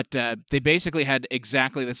 But they basically had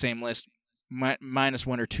exactly the same list, minus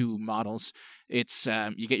one or two models. It's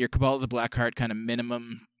you get your Cabal of the Blackheart kind of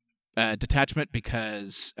minimum detachment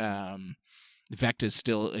because Vect is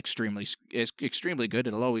still extremely good.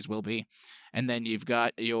 It'll always will be. And then you've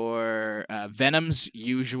got your Venoms,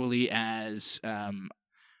 usually as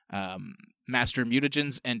Master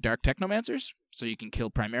Mutagens and Dark Technomancers, so you can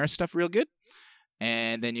kill Primaris stuff real good.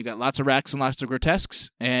 And then you got lots of Racks and lots of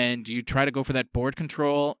Grotesques, and you try to go for that board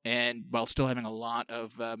control, and while still having a lot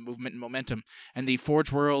of movement and momentum. And the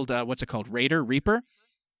Forge World, what's it called? Reaper?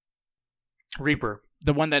 Reaper.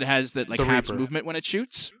 The one that has that The halves Reaper. movement when it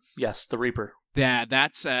shoots? Yes, the Reaper. Yeah,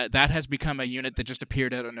 that has become a unit that just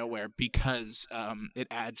appeared out of nowhere because it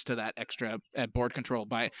adds to that extra board control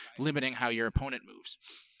by limiting how your opponent moves.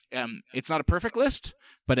 It's not a perfect list,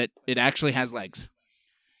 but it actually has legs.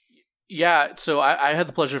 Yeah, so I had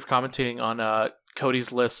the pleasure of commentating on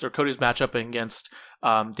Cody's list or Cody's matchup against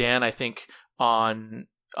Dan. I think on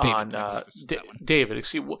David,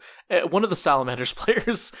 excuse me, one of the Salamanders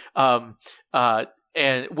players,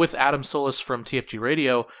 and with Adam Solis from TFG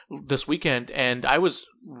Radio this weekend, and I was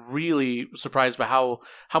really surprised by how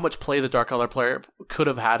much play the Dark Elder player could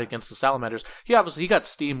have had against the Salamanders. He got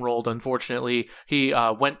steamrolled, unfortunately. He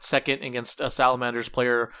went second against a Salamanders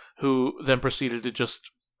player who then proceeded to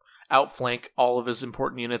just outflank all of his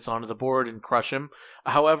important units onto the board and crush him.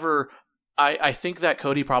 However, I think that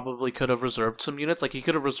Cody probably could have reserved some units. Like, he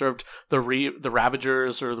could have reserved the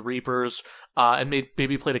Ravagers or the Reapers and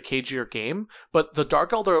maybe played a cagier game. But the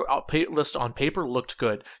Dark Elder list on paper looked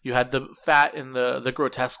good. You had the Fat and the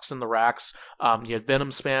Grotesques and the Racks. You had Venom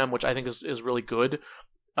Spam, which I think is really good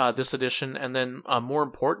this edition. And then more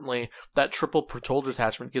importantly, that triple Patrol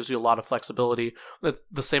Detachment gives you a lot of flexibility. That's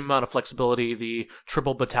the same amount of flexibility the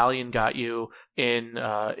triple Battalion got you in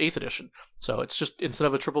 8th edition. So it's just, instead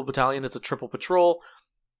of a triple Battalion, it's a triple Patrol.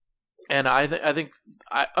 And I think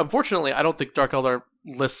unfortunately, I don't think Dark Elder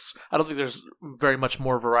lists, I don't think there's very much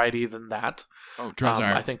more variety than that. Oh,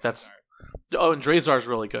 Drazar. I think that's... Oh, and Drazar's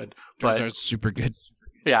really good. Drazar's super good.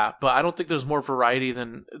 Yeah, but I don't think there's more variety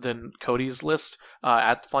than Cody's list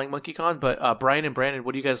at Flying Monkey Con. But Brian and Brandon,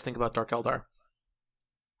 what do you guys think about Dark Eldar?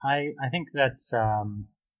 I think that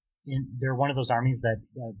they're one of those armies that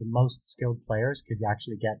the most skilled players could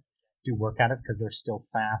actually do work out of, because they're still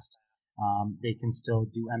fast. They can still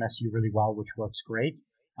do MSU really well, which works great.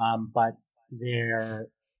 But they're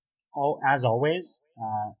as always,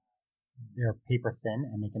 they're paper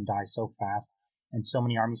thin, and they can die so fast. And so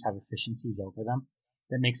many armies have efficiencies over them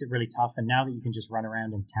that makes it really tough. And now that you can just run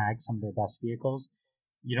around and tag some of their best vehicles,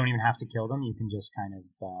 you don't even have to kill them. You can just kind of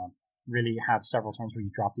really have several turns where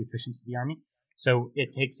you drop the efficiency of the army. So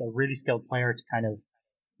it takes a really skilled player to kind of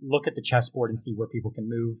look at the chessboard and see where people can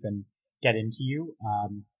move and get into you.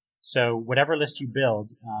 So whatever list you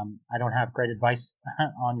build, I don't have great advice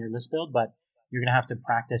on your list build, but you're going to have to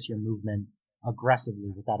practice your movement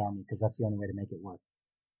aggressively with that army, because that's the only way to make it work.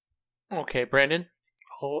 Okay, Brandon?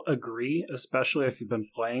 I'll agree, especially if you've been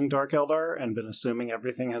playing Dark Eldar and been assuming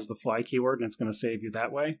everything has the fly keyword and it's going to save you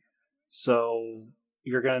that way. So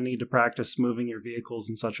you're going to need to practice moving your vehicles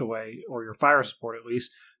in such a way, or your fire support at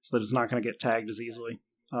least, so that it's not going to get tagged as easily.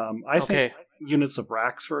 I think units of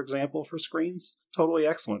Racks, for example, for screens, totally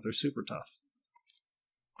excellent. They're super tough.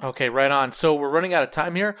 Okay, right on. So we're running out of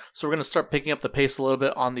time here, so we're going to start picking up the pace a little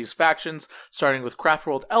bit on these factions, starting with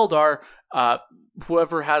Craftworld Eldar.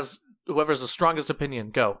 Whoever's the strongest opinion,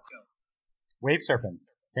 go. Wave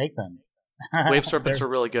Serpents, take them. Wave Serpents are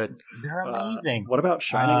really good. They're amazing. What about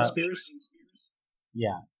Shining Spears?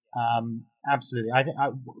 Yeah, absolutely. I think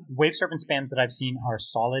Wave Serpent spams that I've seen are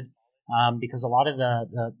solid, because a lot of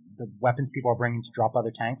the weapons people are bringing to drop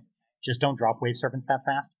other tanks just don't drop Wave Serpents that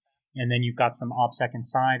fast. And then you've got some OPSEC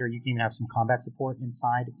inside, or you can even have some combat support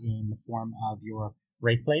inside in the form of your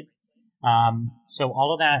Wraith Blades. So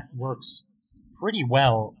all of that works pretty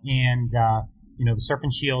well. And, the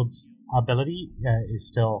Serpent Shield's ability is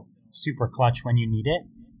still super clutch when you need it.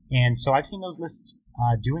 And so I've seen those lists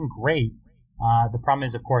doing great. The problem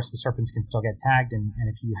is, of course, the Serpents can still get tagged. And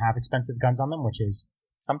if you have expensive guns on them, which is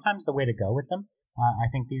sometimes the way to go with them, I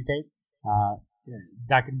think these days,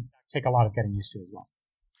 that can take a lot of getting used to as well.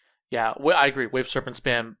 Yeah, I agree. Wave Serpent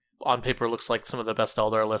spam on paper looks like some of the best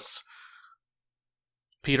Eldar lists.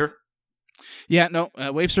 Peter? Yeah, no,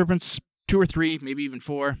 Wave Serpents, 2 or 3, maybe even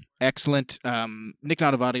 4, excellent. Nick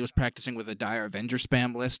Notavati was practicing with a Dire Avenger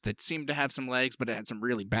spam list that seemed to have some legs, but it had some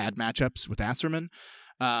really bad matchups with Asserman.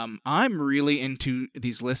 I'm really into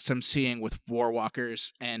these lists I'm seeing with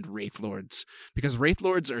Warwalkers and Wraithlords, because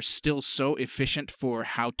Wraithlords are still so efficient for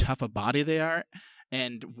how tough a body they are,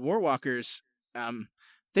 and Warwalkers,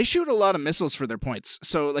 they shoot a lot of missiles for their points.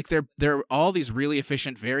 So like they're all these really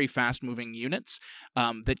efficient, very fast moving units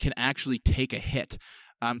that can actually take a hit.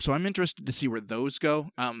 So I'm interested to see where those go.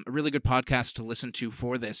 A really good podcast to listen to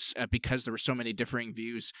for this because there were so many differing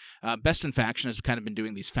views. Best in Faction has kind of been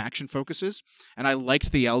doing these faction focuses, and I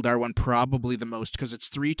liked the Eldar one probably the most because it's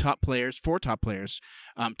 4 top players,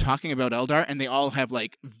 talking about Eldar, and they all have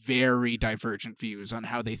like very divergent views on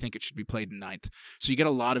how they think it should be played in 9th. So you get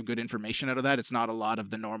a lot of good information out of that. It's not a lot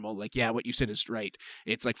of the normal, like, yeah, what you said is right.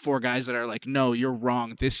 It's like 4 guys that are like, no, you're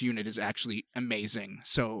wrong. This unit is actually amazing.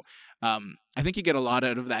 So I think you get a lot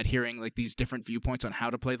out of that, hearing like these different viewpoints on how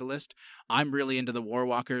to play the list. I'm really into the War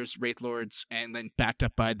Walkers, Wraith Lords, and then backed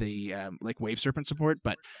up by the like Wave Serpent support,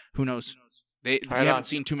 but who knows? We haven't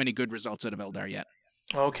seen too many good results out of Eldar yet.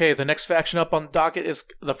 Okay, the next faction up on the docket is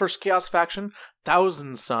the first Chaos faction,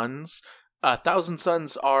 Thousand Sons. Thousand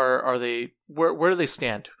Sons are they? Where do they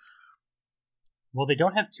stand? Well, they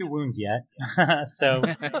don't have 2 wounds yet, so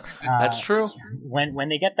That's true. When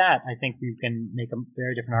they get that, I think we can make a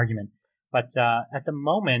very different argument. But at the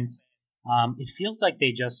moment, it feels like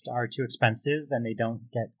they just are too expensive, and they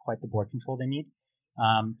don't get quite the board control they need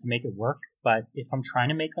to make it work. But if I'm trying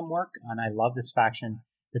to make them work, and I love this faction,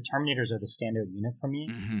 the Terminators are the standout unit for me.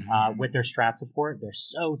 Mm-hmm. With their strat support, they're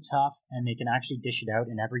so tough, and they can actually dish it out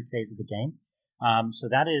in every phase of the game. So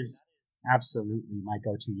that is absolutely my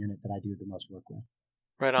go-to unit that I do the most work with.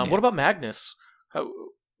 Right on. Yeah. What about Magnus?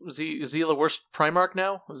 Is he the worst Primarch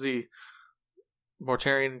now? Is he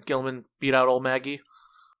Mortarion Gilman beat out old Maggie?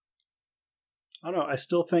 I don't know. I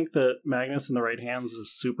still think that Magnus in the right hands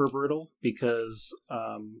is super brutal because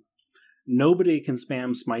nobody can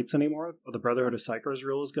spam smites anymore. The Brotherhood of Psychers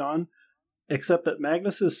rule is gone, except that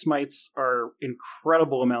Magnus's smites are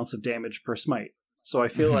incredible amounts of damage per smite. So I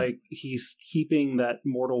feel like he's keeping that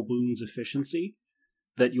mortal wounds efficiency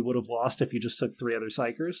that you would have lost if you just took 3 other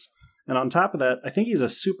Psychers. And on top of that, I think he's a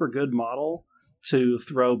super good model to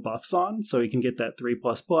throw buffs on, so he can get that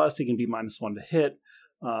 3++, he can be -1 to hit,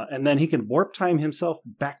 and then he can warp time himself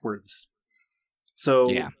backwards. So,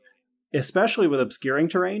 especially with obscuring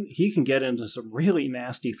terrain, he can get into some really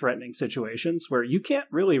nasty, threatening situations where you can't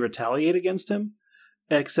really retaliate against him,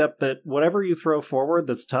 except that whatever you throw forward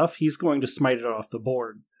that's tough, he's going to smite it off the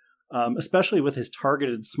board. Especially with his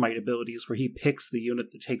targeted smite abilities, where he picks the unit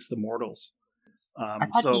that takes the mortals. I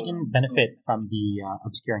thought he didn't benefit from the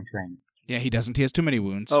obscuring terrain. Yeah, he doesn't. He has too many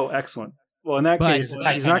wounds. Oh, excellent. Well, in that case,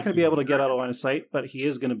 But- he's not going to be able to get out of line of sight, but he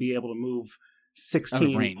is going to be able to move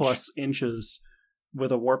 16 range. plus inches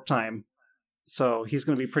with a warp time. So he's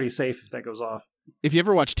going to be pretty safe if that goes off. If you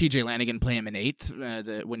ever watch TJ Lanigan play him in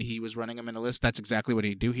 8th, when he was running him in a list, that's exactly what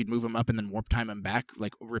he'd do. He'd move him up and then warp time him back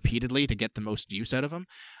like repeatedly to get the most use out of him.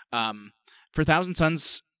 For Thousand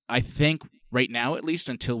Sons, I think right now, at least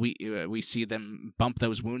until we see them bump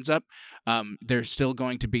those wounds up, there's still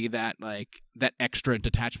going to be that extra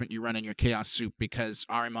detachment you run in your Chaos Soup because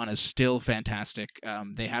Ahriman is still fantastic.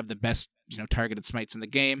 They have the best targeted smites in the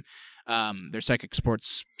game. Their psychic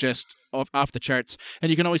sport's just off the charts, and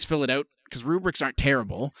you can always fill it out because rubrics aren't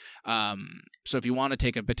terrible. So if you want to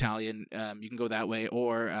take a battalion, you can go that way.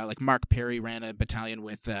 Or like Mark Perry ran a battalion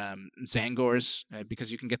with Zangors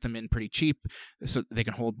because you can get them in pretty cheap, so they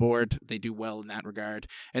can hold board. They do well in that regard,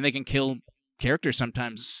 and they can kill characters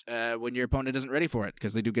sometimes when your opponent isn't ready for it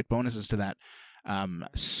because they do get bonuses to that.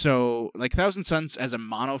 So like Thousand Sons as a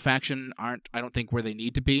mono faction I don't think where they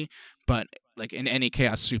need to be, but like in any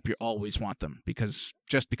Chaos Soup you always want them because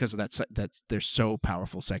of that they're so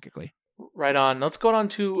powerful psychically. Right on. Let's go on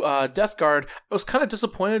to Death Guard. I was kind of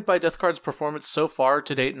disappointed by Death Guard's performance so far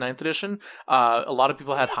to date in 9th edition. A lot of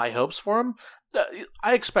people had high hopes for him.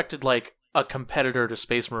 I expected like a competitor to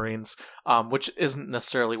Space Marines, which isn't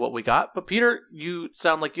necessarily what we got. But Peter, you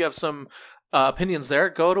sound like you have some opinions there.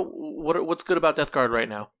 Go to what's good about Death Guard right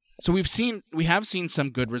now. So we have seen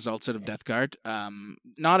some good results out of Death Guard.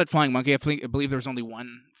 Not at Flying Monkey. I believe there was only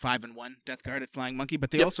 1 5-1 Death Guard at Flying Monkey,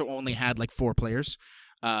 but they also only had like 4 players.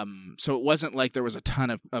 So it wasn't like there was a ton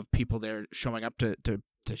of people there showing up to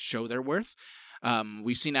show their worth.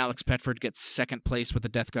 We've seen Alex Petford get 2nd place with the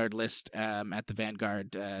Death Guard list at the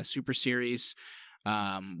Vanguard Super Series.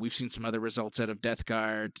 We've seen some other results out of Death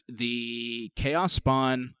Guard. The Chaos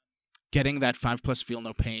Spawn getting that 5+ Feel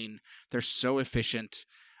No Pain. They're so efficient.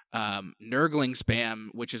 Nurgling spam,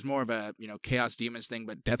 which is more of a Chaos Demons thing,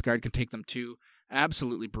 but Death Guard can take them too.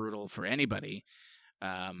 Absolutely brutal for anybody.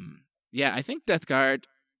 I think Death Guard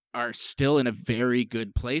are still in a very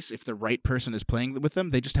good place if the right person is playing with them.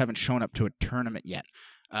 They just haven't shown up to a tournament yet,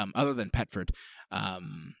 other than Petford,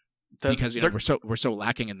 because we're so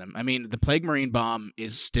lacking in them. I mean, the Plague Marine bomb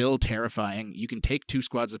is still terrifying. You can take 2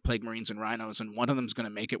 squads of Plague Marines and Rhinos, and one of them's going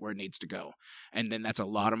to make it where it needs to go, and then that's a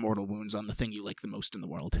lot of mortal wounds on the thing you like the most in the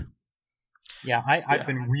world. Yeah, I've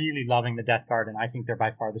been really loving the Death Guard, and I think they're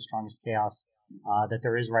by far the strongest Chaos that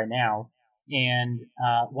there is right now. And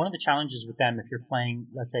one of the challenges with them, if you're playing,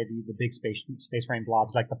 let's say, the big space marine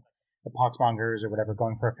blobs, like the Poxmongers or whatever,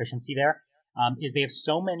 going for efficiency there, is they have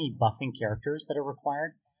so many buffing characters that are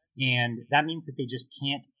required, and that means that they just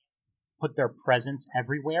can't put their presence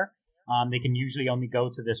everywhere. They can usually only go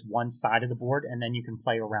to this one side of the board, and then you can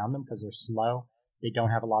play around them because they're slow. They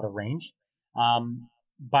don't have a lot of range.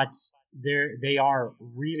 But they are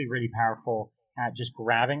really, really powerful at just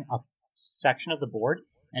grabbing a section of the board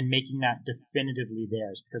and making that definitively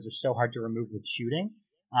theirs, because they're so hard to remove with shooting.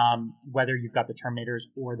 Whether you've got the Terminators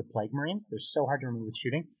or the Plague Marines, they're so hard to remove with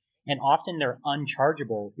shooting. And often they're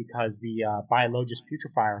unchargeable because the Biologus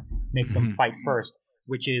Putrefier makes them fight first,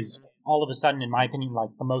 which is all of a sudden, in my opinion,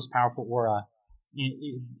 like the most powerful aura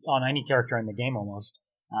on any character in the game almost.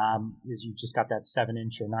 Is you've just got that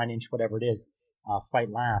 7-inch or 9-inch, whatever it is,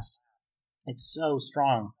 fight last. It's so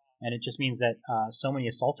strong, and it just means that so many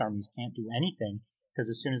assault armies can't do anything, because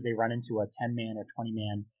as soon as they run into a 10-man or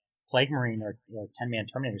 20-man Plague Marine or 10-man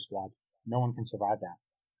Terminator squad, no one can survive that.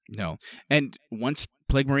 No. And once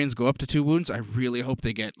Plague Marines go up to 2 wounds, I really hope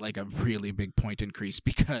they get like a really big point increase,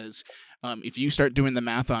 because if you start doing the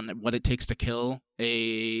math on what it takes to kill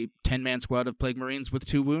a 10-man squad of Plague Marines with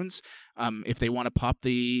 2 wounds, if they want to pop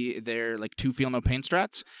their like 2 feel no pain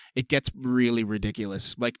strats, it gets really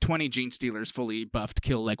ridiculous. Like 20 Gene Stealers fully buffed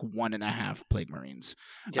kill like 1.5 Plague Marines.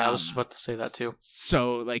 Yeah, I was about to say that too.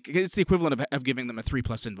 So like it's the equivalent of giving them a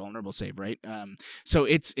 3+ invulnerable save, right? So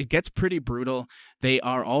it gets pretty brutal. They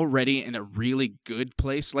are already in a really good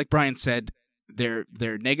place. Like Brian said, their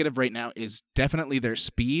negative right now is definitely their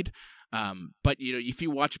speed. But you know, if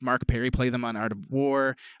you watch Mark Perry play them on Art of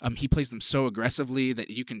War, he plays them so aggressively that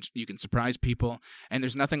you can surprise people. And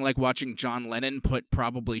there's nothing like watching John Lennon put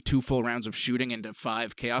probably 2 full rounds of shooting into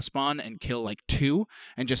 5 Chaos Spawn and kill like 2,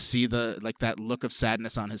 and just see that look of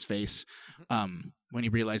sadness on his face when he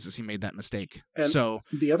realizes he made that mistake. And so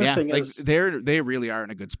the other thing is, they really are in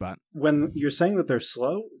a good spot. When you're saying that they're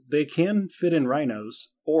slow, they can fit in rhinos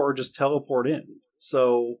or just teleport in.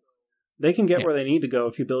 So they can get where they need to go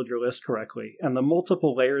if you build your list correctly. And the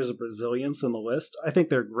multiple layers of resilience in the list, I think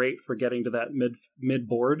they're great for getting to that mid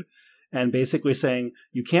board and basically saying,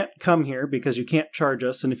 you can't come here because you can't charge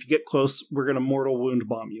us, and if you get close, we're going to mortal wound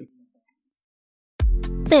bomb you.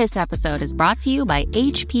 This episode is brought to you by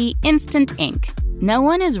HP Instant Ink. No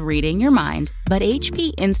one is reading your mind, but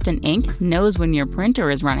HP Instant Ink knows when your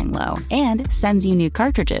printer is running low and sends you new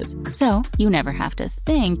cartridges, so you never have to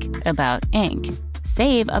think about ink.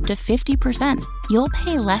 Save up to 50%. You'll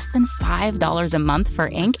pay less than $5 a month for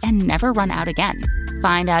ink and never run out again.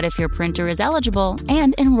 Find out if your printer is eligible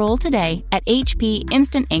and enroll today at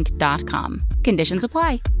hpinstantink.com. Conditions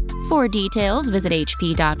apply. For details, visit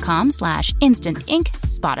hp.com/instantink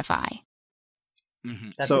Spotify.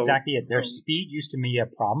 That's exactly it. Their speed used to be a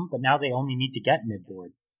problem, but now they only need to get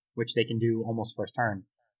mid-board, which they can do almost first turn.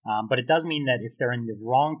 But it does mean that if they're in the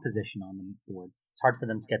wrong position on the board, it's hard for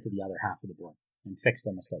them to get to the other half of the board and fix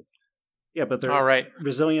their mistakes. Yeah, but they're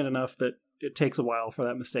resilient enough that it takes a while for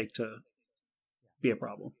that mistake to be a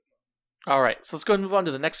problem. All right, so let's go and move on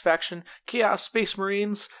to the next faction, Chaos Space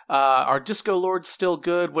Marines. Are Disco Lords still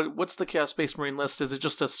good? What's the Chaos Space Marine list? Is it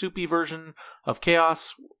just a soupy version of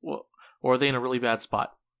Chaos, or are they in a really bad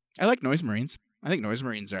spot? I like Noise Marines. I think Noise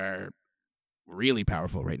Marines are really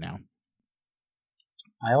powerful right now.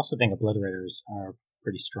 I also think Obliterators are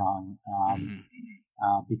pretty strong.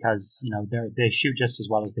 Because they shoot just as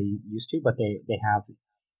well as they used to, but they have,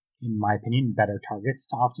 in my opinion, better targets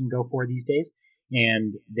to often go for these days.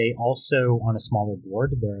 And they also, on a smaller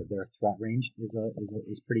board, their threat range is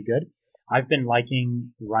pretty good. I've been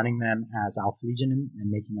liking running them as Alpha Legion and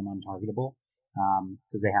making them untargetable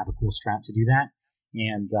because they have a cool strat to do that,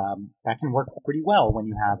 and that can work pretty well when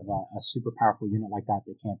you have a super powerful unit like that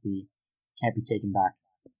can't be taken back.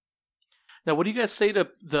 Now, what do you guys say to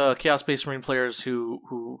the Chaos Space Marine players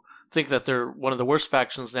who think that they're one of the worst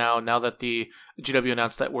factions now that the GW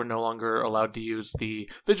announced that we're no longer allowed to use the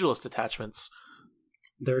Vigilist attachments?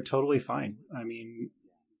 They're totally fine. I mean,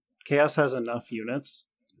 Chaos has enough units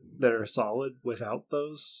that are solid without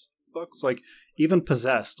those books. Like, even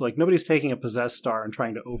Possessed. Like, nobody's taking a Possessed star and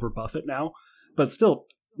trying to overbuff it now, but still,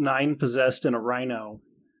 9 Possessed and a Rhino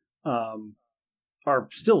are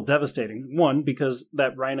still devastating. One, because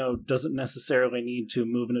that Rhino doesn't necessarily need to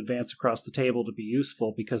move and advance across the table to be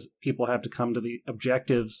useful, because people have to come to the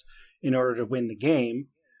objectives in order to win the game.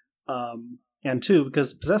 And 2,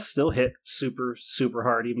 because Possessed still hit super, super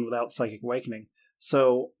hard, even without Psychic Awakening.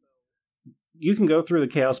 So you can go through the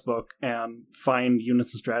Chaos book and find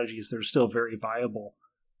units and strategies that are still very viable.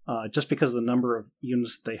 just because of the number of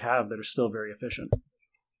units they have that are still very efficient.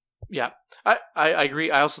 Yeah, I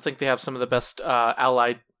agree. I also think they have some of the best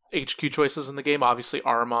allied HQ choices in the game. Obviously,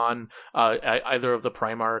 Armon, either of the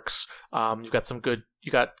Primarchs. You've got some good.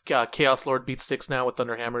 You got Chaos Lord Beatsticks now with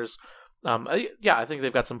Thunderhammers. Yeah, I think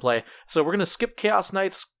they've got some play. So we're gonna skip Chaos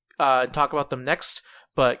Knights and talk about them next.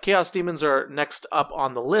 But Chaos Demons are next up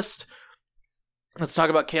on the list. Let's talk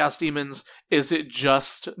about Chaos Demons. Is it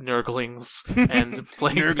just Nurglings and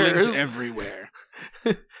Plague Nurglings Bearers everywhere.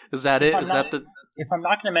 Is that it? If I'm Is not- that the? If I'm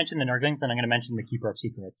not going to mention the Nurglings, then I'm going to mention the Keeper of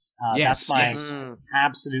Secrets. Yes, That's my yes.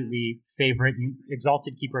 absolutely favorite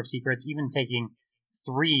Exalted Keeper of Secrets. Even taking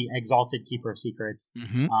 3 Exalted Keeper of Secrets,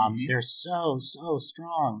 they're so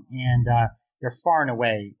strong, and they're far and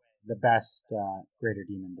away the best Greater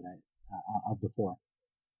Demon that of the 4.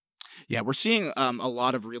 Yeah, we're seeing a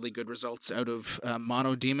lot of really good results out of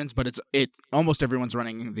mono demons, but it's almost everyone's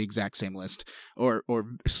running the exact same list or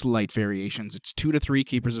slight variations. It's 2 to 3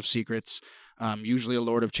 Keepers of Secrets, usually a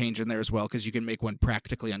Lord of Change in there as well, because you can make one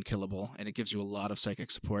practically unkillable, and it gives you a lot of psychic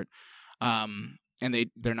support. And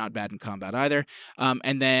they're not bad in combat either.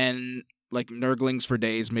 And then like Nurglings for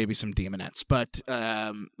days, maybe some Demonettes, but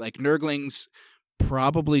like Nurglings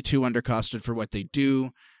probably too undercosted for what they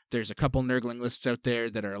do. There's a couple Nurgling lists out there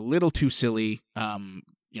that are a little too silly. 40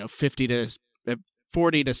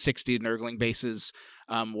 to 60 Nurgling bases,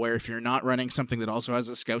 where if you're not running something that also has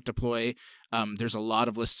a scout deploy, there's a lot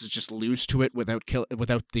of lists that just lose to it without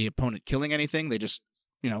the opponent killing anything. They just,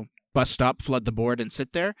 bust stop, flood the board, and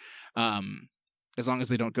sit there. As long as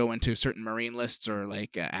they don't go into certain marine lists or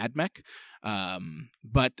like AdMech.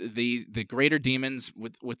 But the Greater Demons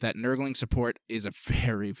with that Nurgling support is a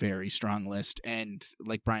very, very strong list. And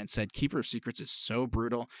like Brian said, Keeper of Secrets is so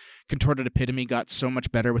brutal. Contorted Epitome got so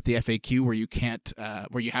much better with the FAQ where you can't,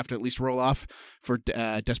 where you have to at least roll off for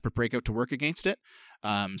Desperate Breakout to work against it.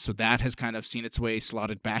 So that has kind of seen its way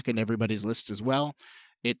slotted back in everybody's lists as well.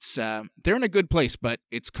 It's they're in a good place, but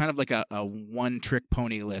it's kind of like a one-trick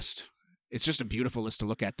pony list. It's just a beautiful list to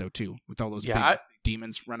look at, though, too, with all those big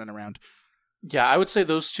demons running around. Yeah, I would say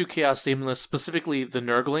those 2 Chaos Demon lists, specifically the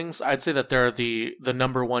Nurglings, I'd say that they're the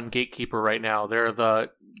number 1 gatekeeper right now. They're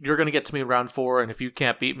you're going to get to me in round 4, and if you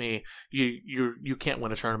can't beat me, you can't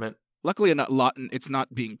win a tournament. Luckily, it's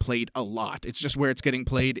not being played a lot. It's just where it's getting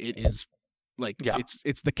played, it is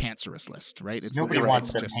it's the cancerous list, right? Nobody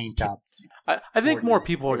wants to paint up. I think more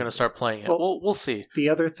people are going to start playing it. We'll see. The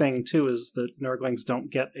other thing, too, is that Nurglings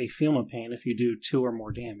don't get a Feel Pain if you do 2 or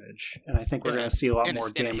more damage. And I think we're going to see a lot more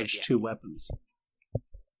damage to weapons.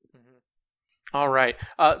 All right.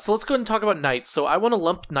 So let's go ahead and talk about Knights. So I want to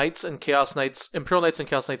lump Knights and Chaos Knights, Imperial Knights and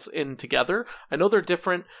Chaos Knights in together. I know they're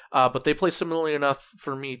different, but they play similarly enough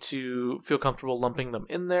for me to feel comfortable lumping them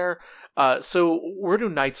in there. So where do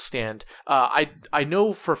Knights stand? I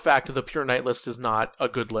know for a fact the pure Knight list is not a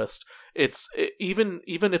good list. It's even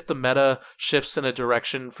if the meta shifts in a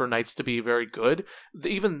direction for Knights to be very good,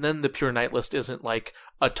 even then the pure Knight list isn't like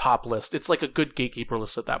a top list. It's like a good gatekeeper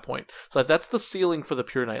list at that point. So that's the ceiling for the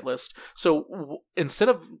pure Knight list. So instead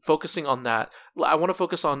of focusing on that, I want to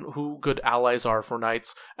focus on who good allies are for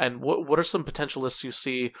Knights and what are some potential lists you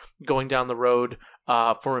see going down the road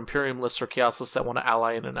for Imperium lists or Chaos lists that want to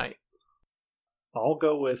ally in a Knight. I'll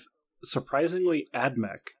go with, surprisingly,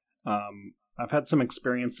 AdMech. I've had some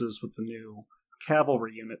experiences with the new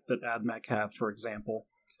cavalry unit that AdMech have, for example.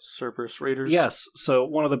 Cerberus Raiders? Yes, so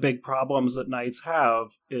one of the big problems that Knights have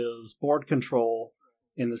is board control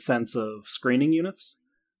in the sense of screening units.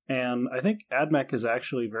 And I think AdMech is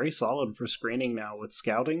actually very solid for screening now with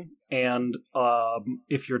scouting. And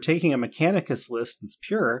if you're taking a Mechanicus list that's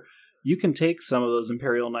pure, you can take some of those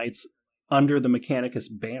Imperial Knights under the Mechanicus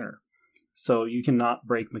banner. So you cannot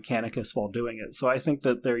break Mechanicus while doing it. So I think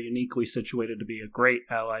that they're uniquely situated to be a great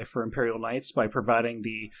ally for Imperial Knights by providing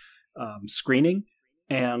the screening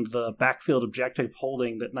and the backfield objective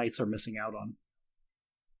holding that Knights are missing out on.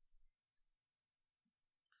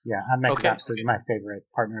 Yeah, AdMech is absolutely my favorite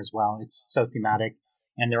partner as well. It's so thematic,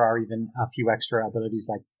 and there are even a few extra abilities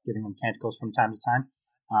like giving them canticles from time to time,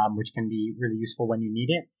 which can be really useful when you need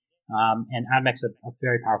it. And AdMech's a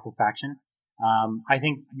very powerful faction. I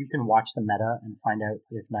think you can watch the meta and find out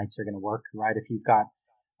if Knights are going to work, right? If you've got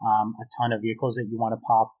a ton of vehicles that you want to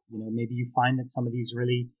pop, maybe you find that some of these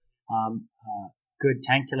really good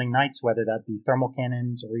tank killing Knights, whether that be thermal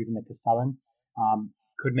cannons or even the Castellan,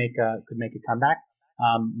 could make a comeback.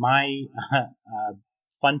 My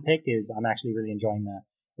fun pick is I'm actually really enjoying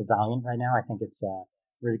the Valiant right now. I think it's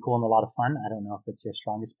really cool and a lot of fun. I don't know if it's your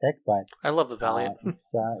strongest pick, but I love the Valiant.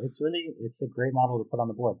 It's a great model to put on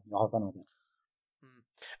the board. You'll have fun with it.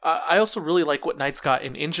 I also really like what Knights got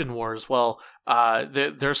in Engine War as well.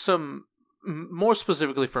 There's some, more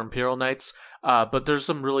specifically for Imperial Knights, but there's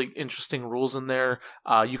some really interesting rules in there.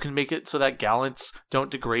 You can make it so that gallants don't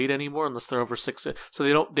degrade anymore unless they're over 6.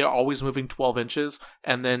 So they're always moving 12 inches,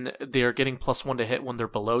 and then they're getting +1 to hit when they're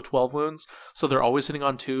below 12 wounds. So they're always hitting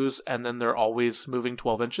on 2s, and then they're always moving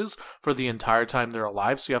 12 inches for the entire time they're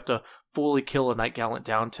alive. So you have to fully kill a Knight Gallant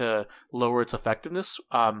down to lower its effectiveness.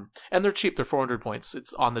 And they're cheap. They're 400 points.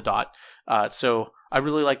 It's on the dot. So I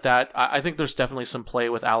really like that. I think there's definitely some play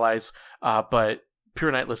with allies, but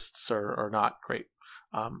pure Knight lists are not great.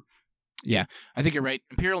 Yeah, I think you're right.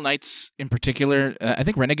 Imperial Knights in particular, I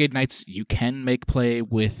think Renegade Knights, you can make play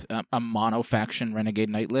with a mono-faction Renegade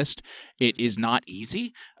Knight list. It is not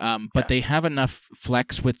easy, but they have enough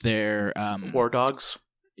flex with their... War Dogs.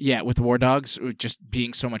 Yeah, with War Dogs just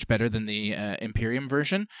being so much better than the Imperium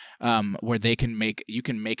version, where you can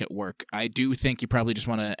make it work. I do think you probably just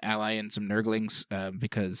want to ally in some Nurglings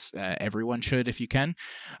because everyone should if you can,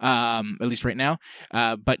 at least right now.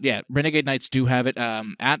 But yeah, Renegade Knights do have it.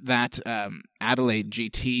 At that Adelaide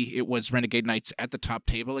GT, it was Renegade Knights at the top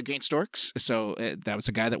table against Orcs. So that was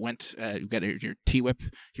a guy that went. You got your T-Whip,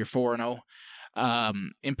 your 4-0.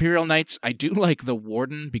 Imperial Knights, I do like the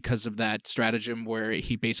Warden because of that stratagem where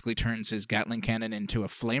he basically turns his Gatling cannon into a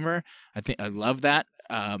flamer. I love that.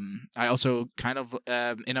 I also kind of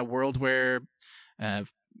in a world where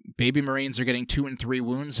baby Marines are getting 2 and 3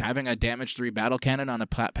 wounds, having a damage 3 battle cannon on a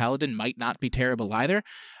paladin might not be terrible either.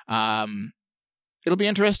 It'll be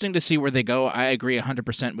interesting to see where they go. I agree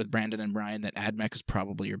 100% with Brandon and Brian that AdMech is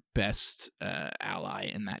probably your best ally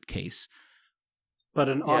in that case. But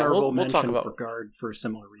an honorable we'll talk mention about... for Guard for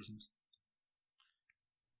similar reasons.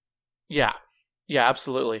 Yeah,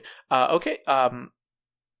 absolutely. Okay,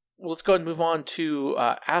 let's go ahead and move on to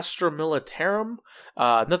Astra Militarum.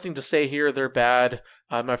 Nothing to say here. They're bad.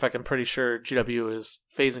 Matter of fact, I'm pretty sure GW is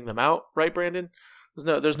phasing them out, right, Brandon?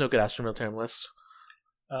 There's no good Astra Militarum list.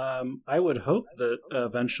 I would hope that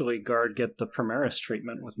eventually Guard get the Primaris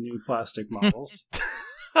treatment with new plastic models.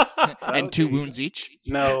 And 2 wounds each?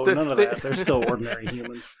 No, none of that. They're still ordinary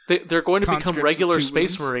humans. They're going to become Conscripts regular with 2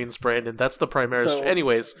 Space wounds? Marines, Brandon. That's the Primaris. So,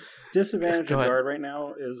 anyways. Disadvantage Go of ahead. Guard right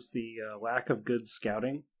now is the lack of good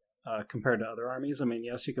scouting compared to other armies. I mean,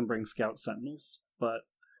 yes, you can bring Scout Sentinels, but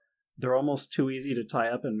they're almost too easy to tie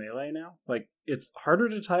up in melee now. Like, it's harder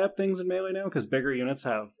to tie up things in melee now because bigger units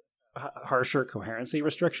have harsher coherency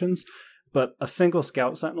restrictions. But a single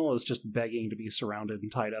Scout Sentinel is just begging to be surrounded and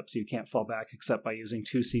tied up so you can't fall back except by using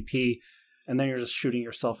 2 CP, and then you're just shooting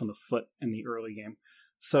yourself in the foot in the early game.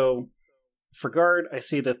 So for Guard, I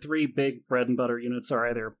see the 3 big bread and butter units are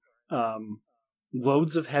either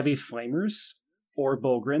loads of heavy flamers or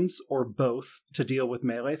Bulgrins, or both, to deal with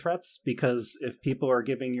melee threats, because if people are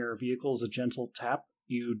giving your vehicles a gentle tap,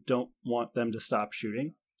 you don't want them to stop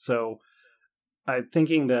shooting. So I'm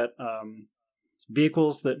thinking that...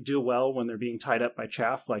 vehicles that do well when they're being tied up by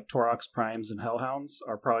chaff, like Taurox Primes and Hellhounds,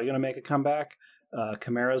 are probably going to make a comeback.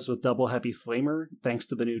 Chimeras with double heavy flamer, thanks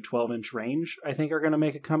to the new 12-inch range, I think are going to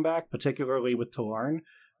make a comeback, particularly with Talarn,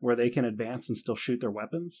 where they can advance and still shoot their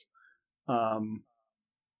weapons. And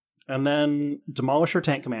then Demolisher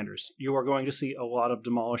Tank Commanders. You are going to see a lot of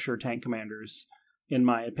Demolisher Tank Commanders, in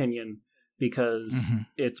my opinion, because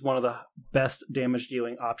it's one of the best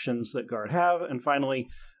damage-dealing options that Guard have. And finally,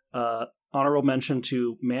 honorable mention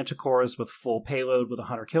to Manticores with full payload with a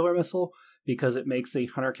Hunter-Killer Missile, because it makes a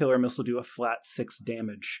Hunter-Killer Missile do a flat 6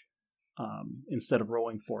 damage instead of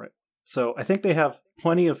rolling for it. So I think they have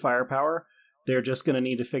plenty of firepower. They're just going to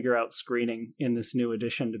need to figure out screening in this new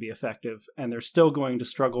edition to be effective, and they're still going to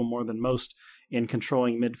struggle more than most in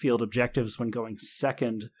controlling midfield objectives when going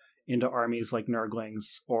second into armies like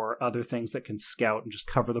Nurglings or other things that can scout and just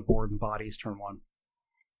cover the board and bodies turn 1.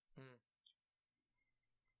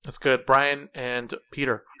 That's good. Brian and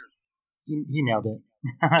Peter. He nailed it.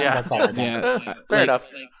 Yeah. That's all I got. Yeah. Fair enough.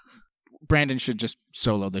 Brandon should just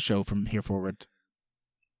solo the show from here forward.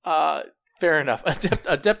 Fair enough.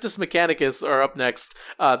 Adeptus Mechanicus are up next.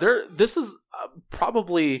 This is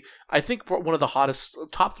probably, I think, one of the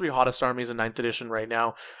top 3 hottest armies in 9th edition right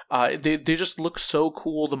now. They just look so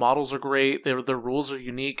cool. The models are great. Their rules are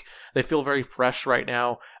unique. They feel very fresh right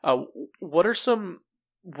now. What are some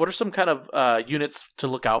kind of units to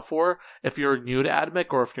look out for if you're new to AdMech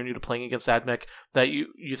or if you're new to playing against AdMech that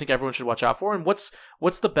you think everyone should watch out for? And what's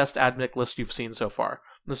the best AdMech list you've seen so far?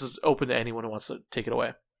 This is open to anyone who wants to take it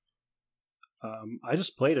away. I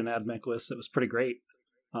just played an AdMech list that was pretty great.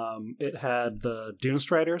 It had the Dune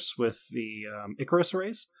Striders with the Icarus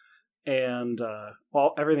arrays, and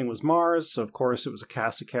everything was Mars, so of course it was a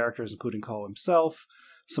cast of characters, including Call himself.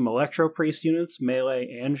 some Electro Priest units, melee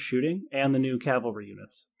and shooting, and the new cavalry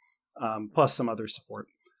units, plus some other support.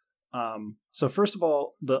 So first of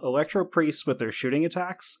all, the Electro Priests with their shooting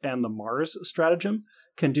attacks and the Mars stratagem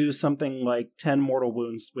can do something like 10 mortal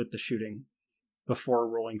wounds with the shooting before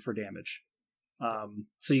rolling for damage.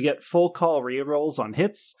 So you get full call rerolls on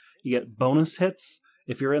hits, you get bonus hits.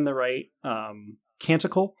 If you're in the right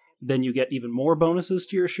canticle, then you get even more bonuses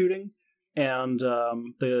to your shooting. And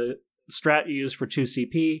the strat you use for 2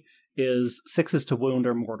 CP is 6s to wound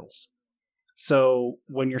or mortals. So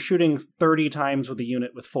when you're shooting 30 times with a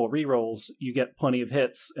unit with full rerolls, you get plenty of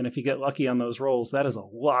hits. And if you get lucky on those rolls, that is a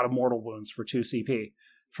lot of mortal wounds for 2 CP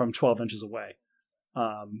from 12 inches away.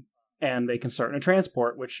 And they can start in a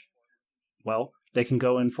transport, which, well, they can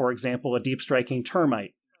go in, for example, a deep striking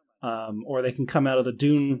termite. Or they can come out of the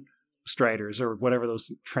Dune Striders or whatever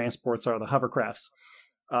those transports are, the hovercrafts.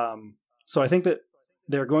 So I think that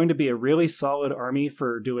they're going to be a really solid army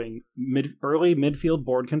for doing early midfield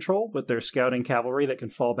board control with their scouting cavalry that can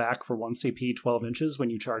fall back for 1 CP 12 inches when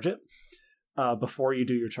you charge it before you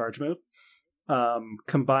do your charge move.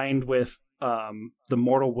 Combined with the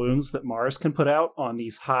mortal wounds that Mars can put out on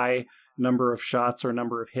these high number of shots or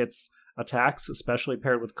number of hits attacks, especially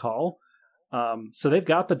paired with Call. So they've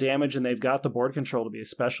got the damage and they've got the board control to be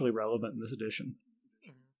especially relevant in this edition.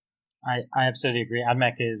 I absolutely agree.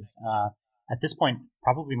 AdMech is, at this point,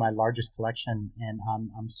 probably my largest collection, and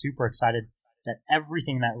I'm super excited that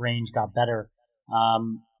everything in that range got better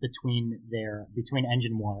between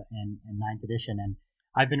Engine War and 9th edition. And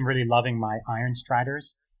I've been really loving my Iron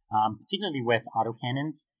Striders, particularly with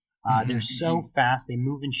autocannons. They're so fast, they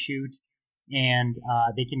move and shoot, and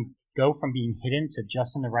they can go from being hidden to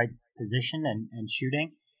just in the right position and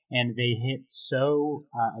shooting, and they hit so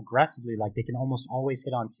aggressively, like they can almost always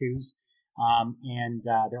hit on 2s, and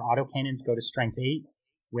their autocannons go to strength 8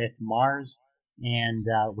 with Mars, and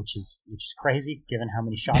which is crazy given how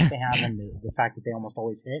many shots they have and the fact that they almost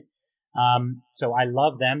always hit. So I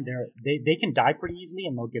love them. They can die pretty easily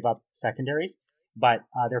and they'll give up secondaries, but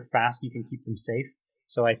they're fast. You can keep them safe.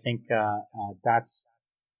 So I think that's,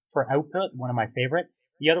 for output, one of my favorite.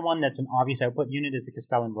 The other one that's an obvious output unit is the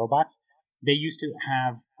Castellan robots. They used to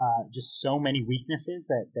have just so many weaknesses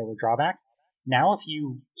that there were drawbacks. Now, if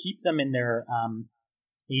you keep them in their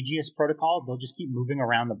Aegis protocol, they'll just keep moving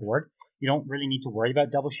around the board. You don't really need to worry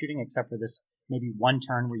about double shooting, except for this maybe one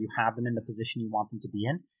turn where you have them in the position you want them to be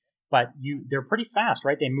in. But they're pretty fast,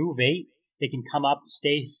 right? They move 8. They can come up,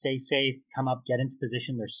 stay safe, come up, get into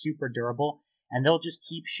position. They're super durable, and they'll just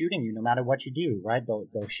keep shooting you no matter what you do, right?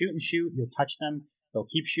 They'll shoot and shoot. You'll touch them. They'll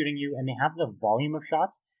keep shooting you, and they have the volume of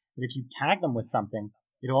shots that if you tag them with something,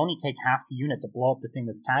 it'll only take half the unit to blow up the thing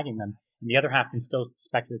that's tagging them, and the other half can still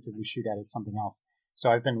speculatively shoot at it something else. So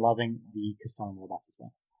I've been loving the Castellan robots as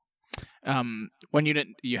well. One unit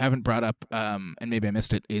you haven't brought up, and maybe I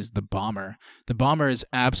missed it, is the Bomber. The Bomber is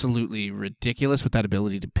absolutely ridiculous with that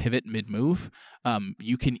ability to pivot mid-move.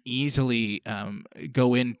 You can easily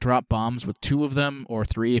go in, drop bombs with 2 of them, or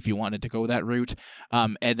 3 if you wanted to go that route,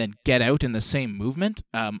 and then get out in the same movement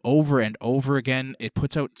over and over again. It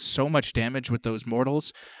puts out so much damage with those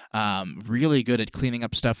mortals. Really good at cleaning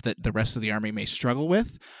up stuff that the rest of the army may struggle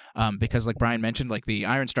with, because like Brian mentioned, like the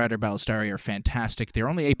Iron Strider Ballistari are fantastic. They're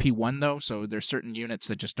only AP 1 though, so there's certain units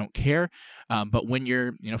that just don't care. But when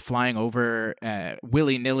you're flying over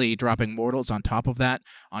willy-nilly, dropping mortals on top of that,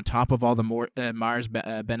 on top of all the Mars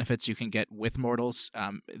benefits you can get with mortals,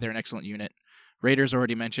 they're an excellent unit. Raiders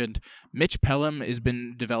already mentioned. Mitch Pelham has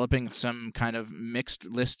been developing some kind of mixed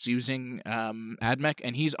lists using AdMech,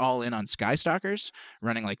 and he's all in on Skystalkers,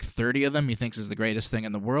 running like 30 of them. He thinks is the greatest thing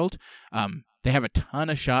in the world. They have a ton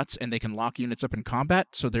of shots, and they can lock units up in combat,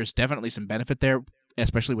 so there's definitely some benefit there,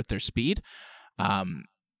 especially with their speed.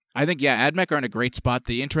 I think, AdMech are in a great spot.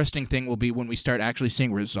 The interesting thing will be when we start actually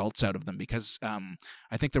seeing results out of them, because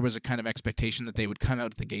I think there was a kind of expectation that they would come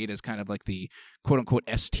out of the gate as kind of like the quote-unquote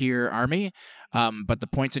S-tier army, but the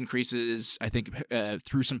points increases, I think,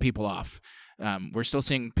 threw some people off. We're still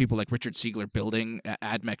seeing people like Richard Siegler building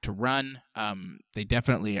AdMech to run. They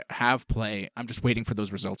definitely have play. I'm just waiting for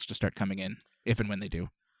those results to start coming in, if and when they do.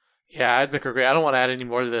 Yeah, AdMech are great. I don't want to add any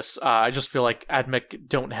more to this. I just feel like AdMech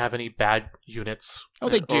don't have any bad units. Oh,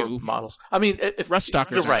 they do. Models. I mean, if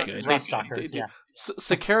Ruststalkers you're right. good. Ruststalkers, yeah.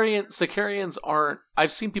 Sicarians aren't.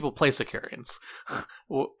 I've seen people play Sicarians.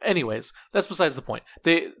 Well, anyways, that's besides the point.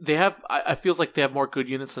 They have. I feels like they have more good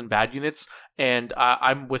units than bad units, and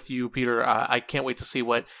I'm with you, Peter. I can't wait to see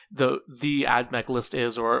what the AdMech list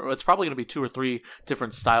is, or it's probably going to be 2 or 3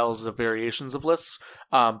 different styles of variations of lists.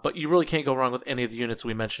 But you really can't go wrong with any of the units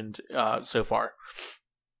we mentioned so far.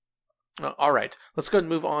 All right, let's go and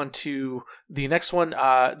move on to the next one.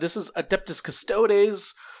 This is Adeptus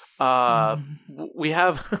Custodes. We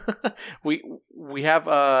have we have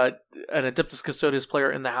an Adeptus Custodes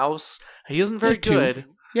player in the house. He isn't very good.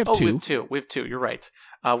 You have two. We have two. You're right.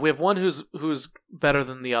 We have one who's better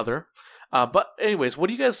than the other. But anyways, what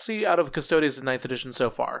do you guys see out of Custodes in 9th edition so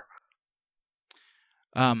far?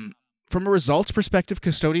 From a results perspective,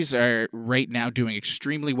 Custodes are right now doing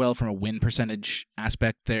extremely well from a win percentage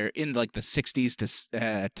aspect. They're in like the 60s to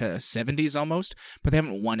 70s almost, but they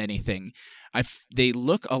haven't won anything. They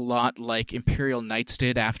look a lot like Imperial Knights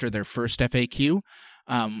did after their first FAQ,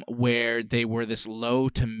 where they were this low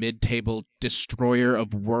to mid-table destroyer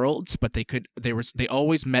of worlds, but they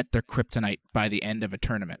always met their kryptonite by the end of a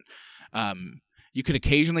tournament. You could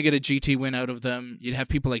occasionally get a GT win out of them. You'd have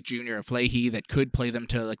people like Junior or Fleahy that could play them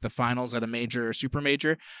to like the finals at a major or super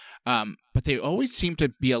major, but they always seem to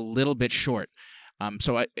be a little bit short.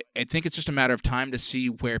 So I think it's just a matter of time to see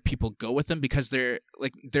where people go with them, because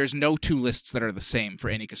there's no two lists that are the same for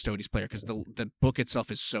any Custodes player, because the book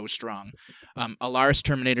itself is so strong. Alaris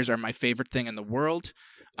Terminators are my favorite thing in the world.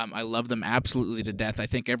 I love them absolutely to death. I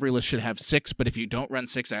think every list should have 6, but if you don't run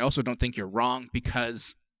 6, I also don't think you're wrong,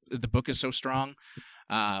 because the book is so strong.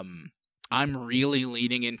 I'm really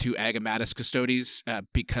leaning into Agamatus Custodes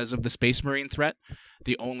because of the Space Marine threat.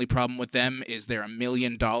 The only problem with them is they're $1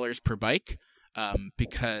 million per bike,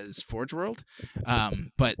 because Forge World.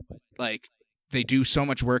 But like, they do so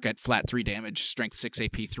much work at flat 3 damage, strength 6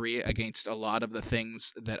 AP 3 against a lot of the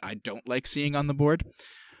things that I don't like seeing on the board.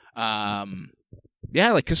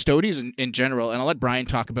 Yeah, like Custodes in general, and I'll let Brian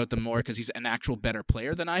talk about them more because he's an actual better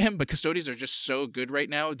player than I am, but Custodes are just so good right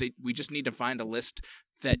now. We just need to find a list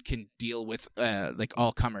that can deal with like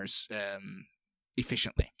all comers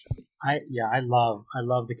efficiently. I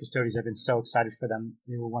love the Custodes. I've been so excited for them.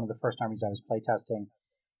 They were one of the first armies I was playtesting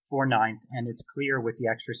for 9th, and it's clear with the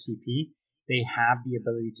extra CP, they have the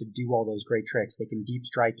ability to do all those great tricks. They can deep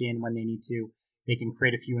strike in when they need to. They can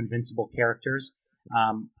create a few invincible characters.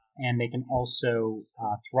 And they can also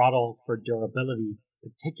throttle for durability,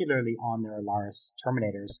 particularly on their Alaris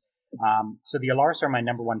Terminators. So the Alaris are my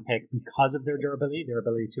number one pick because of their durability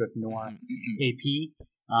to ignore AP,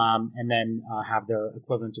 and then have their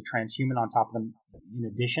equivalent of Transhuman on top of them in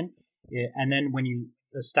addition. And then when you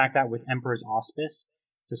stack that with Emperor's Auspice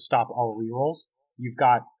to stop all rerolls, you've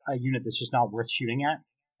got a unit that's just not worth shooting at.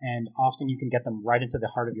 And often you can get them right into the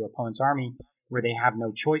heart of your opponent's army where they have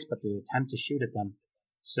no choice but to attempt to shoot at them.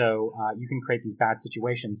 So you can create these bad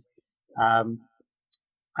situations.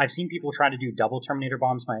 I've seen people try to do double Terminator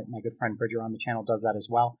bombs. My good friend Bridger on the channel does that as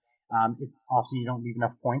well. It's often you don't leave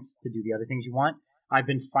enough points to do the other things you want. I've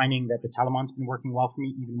been finding that the Telemon's been working well for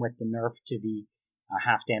me, even with the nerf to the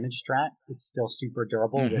half damage strat. It's still super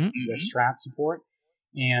durable with strat support.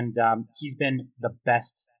 And he's been the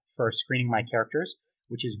best for screening my characters,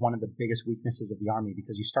 which is one of the biggest weaknesses of the army,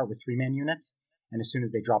 because you start with 3-man units, and as soon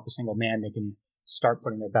as they drop a single man, they can start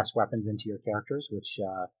putting their best weapons into your characters, which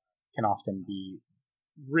can often be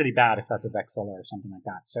really bad if that's a Vexilla or something like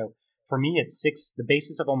that. So for me, it's 6. The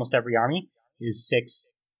basis of almost every army is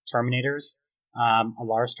 6 Terminators,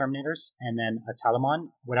 Alaris Terminators, and then a Telemon,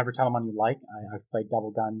 whatever Telemon you like. I've played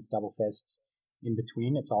double guns, double fists, in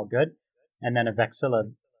between. It's all good. And then a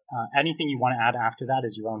Vexilla. Anything you want to add after that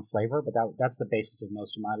is your own flavor, but that's the basis of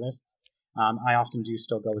most of my lists. I often do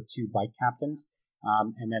still go with 2 bike captains.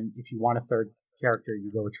 And then if you want a third character,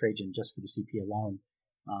 you go with Trajan just for the CP alone.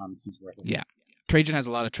 He's worth it. Yeah. Trajan has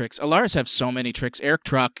a lot of tricks. Alaris have so many tricks. Eric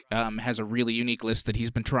Truck has a really unique list that he's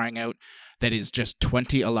been trying out that is just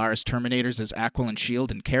 20 Alaris Terminators as Aquiline Shield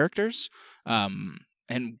and characters.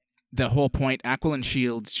 And the whole point, Aquiline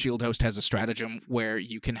Shield Host has a stratagem where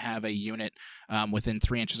you can have a unit within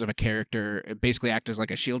 3 inches of a character basically act as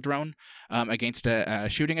like a shield drone against a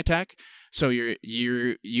shooting attack. So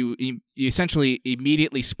you essentially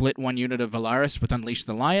immediately split one unit of Alaris with Unleash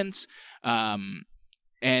the Lions.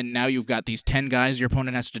 And now you've got these 10 guys your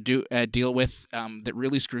opponent has to deal with that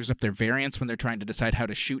really screws up their variance when they're trying to decide how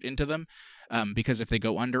to shoot into them. Because if they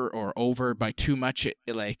go under or over by too much,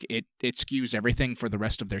 it skews everything for the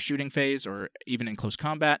rest of their shooting phase or even in close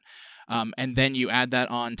combat. And then you add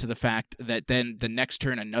that on to the fact that then the next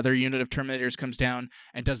turn another unit of Terminators comes down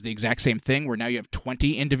and does the exact same thing, where now you have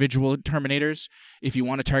 20 individual Terminators. If you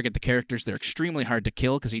want to target the characters, they're extremely hard to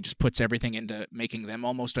kill because he just puts everything into making them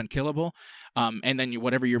almost unkillable. And then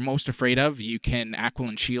whatever you're most afraid of, you can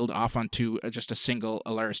Aquiline Shield off onto just a single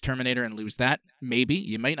Alaris Terminator and lose that. Maybe.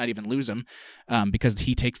 You might not even lose him because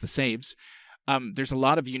he takes the saves. There's a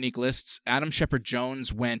lot of unique lists. Adam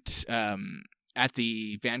Shepard-Jones went at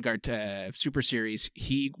the Vanguard Super Series,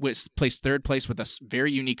 he was placed third place with a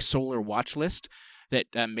very unique Solar Watch list that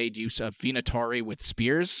made use of Venatari with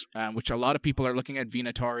spears, which a lot of people are looking at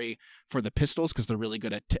Venatari for the pistols because they're really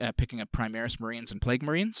good at picking up Primaris Marines and Plague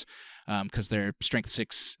Marines because they're Strength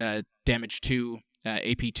 6, Damage 2,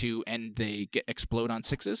 AP 2, and they explode on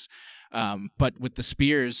 6s. But with the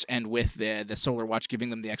spears and with the Solar Watch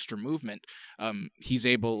giving them the extra movement, he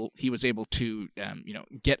was able to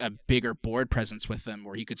get a bigger board presence with them,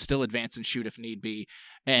 where he could still advance and shoot if need be,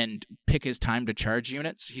 and pick his time to charge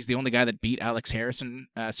units. He's the only guy that beat Alex Harrison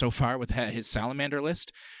so far with his Salamander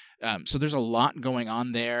list. So there's a lot going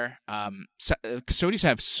on there. Custodians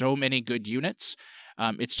have so many good units.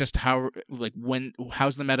 It's just how's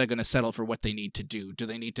the meta going to settle for what they need to do? Do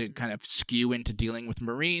they need to kind of skew into dealing with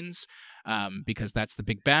Marines because that's the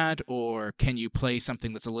big bad, or can you play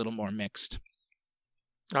something that's a little more mixed?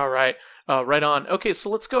 All right, right on. Okay, so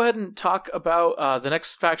let's go ahead and talk about the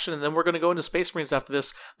next faction, and then we're going to go into Space Marines after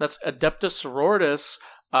this. That's Adeptus Sororitas.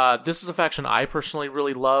 This is a faction I personally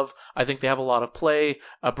really love. I think they have a lot of play.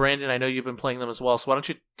 Brandon, I know you've been playing them as well, so why don't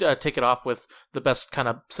you take it off with the best kind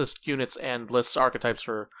of units and lists, archetypes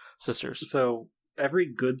for Sisters. So every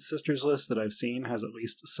good Sisters list that I've seen has at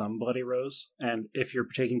least some Bloody Rose, and if you're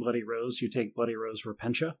taking Bloody Rose, you take Bloody Rose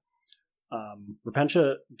Repentia.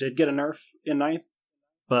 Repentia did get a nerf in 9th,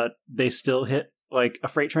 but they still hit like a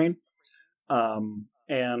freight train.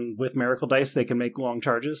 And with Miracle Dice, they can make long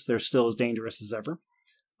charges. They're still as dangerous as ever.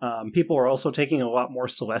 People are also taking a lot more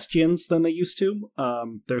Celestians than they used to.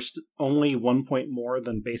 There's only 1 point more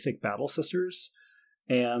than basic Battle Sisters,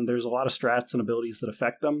 and there's a lot of strats and abilities that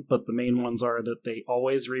affect them, but the main ones are that they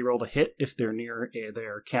always reroll to hit if they're near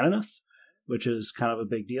their Canonus, which is kind of a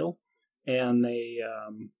big deal, and they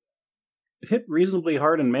hit reasonably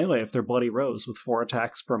hard in melee if they're Bloody Rose, with 4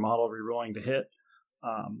 attacks per model rerolling to hit.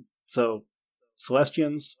 So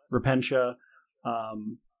Celestians, Repentia,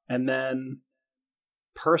 and then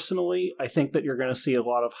personally, I think that you're going to see a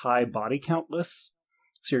lot of high body count lists.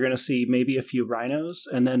 So you're going to see maybe a few rhinos,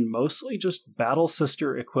 and then mostly just Battle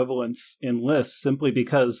Sister equivalents in lists, simply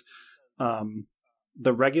because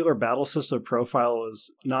the regular Battle Sister profile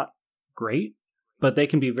is not great, but they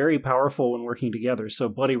can be very powerful when working together. So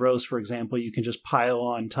Bloody Rose, for example, you can just pile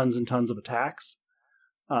on tons and tons of attacks.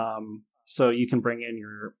 So you can bring in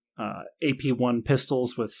your AP1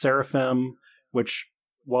 pistols with Seraphim, which,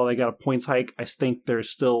 while they got a points hike, I think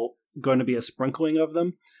there's still going to be a sprinkling of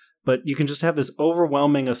them. But you can just have this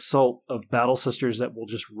overwhelming assault of Battle Sisters that will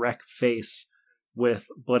just wreck face with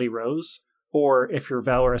Bloody Rose. Or if you're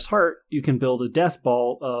Valorous Heart, you can build a death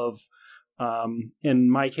ball of,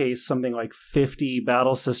 in my case, something like 50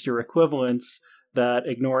 Battle Sister equivalents that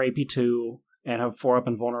ignore AP2 and have 4-up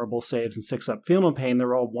invulnerable saves and 6-up Feel No Pain.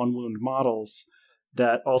 They're all 1 wound models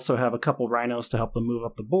that also have a couple rhinos to help them move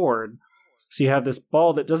up the board. So you have this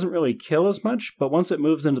ball that doesn't really kill as much, but once it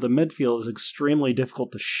moves into the midfield, is extremely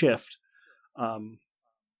difficult to shift.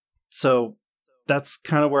 So that's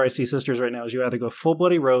kind of where I see Sisters right now, is you either go full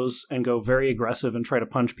Bloody Rose and go very aggressive and try to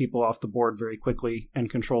punch people off the board very quickly and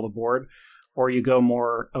control the board, or you go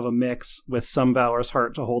more of a mix with some Valorous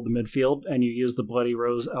Heart to hold the midfield, and you use the Bloody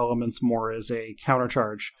Rose elements more as a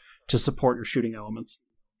countercharge to support your shooting elements.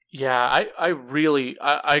 Yeah, I really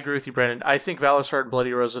agree with you, Brandon. I think Valorous Heart and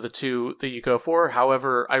Bloody Rose are the two that you go for.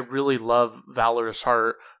 However, I really love Valorous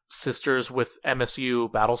Heart Sisters with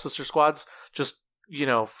MSU Battle Sister squads. Just,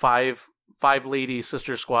 5 lady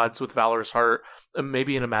sister squads with Valorous Heart,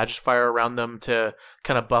 maybe in a Magifier around them to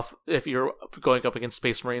kind of buff if you're going up against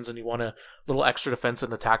Space Marines and you want a little extra defense in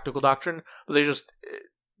the Tactical Doctrine. But they just...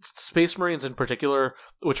 Space Marines in particular,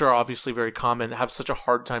 which are obviously very common, have such a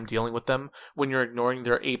hard time dealing with them when you're ignoring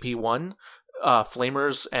their AP1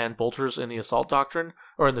 flamers and bolters in the Assault Doctrine,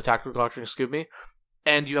 or in the Tactical Doctrine, excuse me,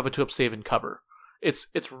 and you have a 2-up save and cover. It's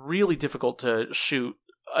really difficult to shoot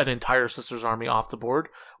an entire Sisters army off the board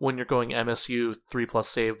when you're going MSU 3+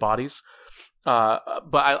 save bodies. But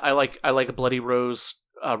I like a Bloody Rose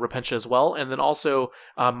Repentia as well, and then also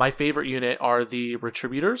my favorite unit are the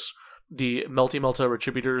Retributors. The Melta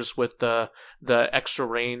Retributors with the extra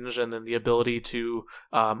range and then the ability to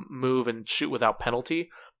move and shoot without penalty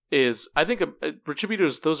is, I think,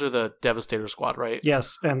 Retributors, those are the Devastator squad, right?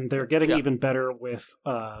 Yes, and they're getting even better with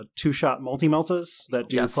 2-shot multi-meltas that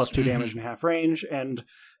do +2 damage and half range, and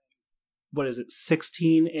what is it,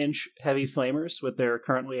 16-inch heavy flamers with their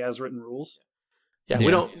currently as written rules.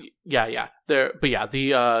 We don't. Yeah.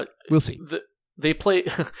 We'll see. They play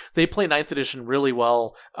 9th edition really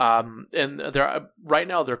well, and they're right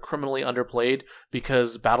now they're criminally underplayed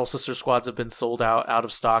because Battle Sister squads have been sold out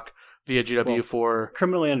of stock via GW for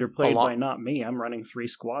criminally underplayed by not me. I'm running 3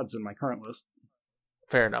 squads in my current list.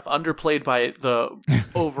 Fair enough. Underplayed by the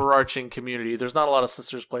overarching community. There's not a lot of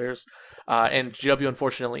Sisters players, and GW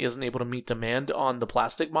unfortunately isn't able to meet demand on the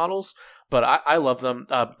plastic models. But I love them.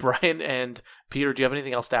 Brian and Peter, do you have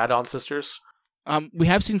anything else to add on Sisters? We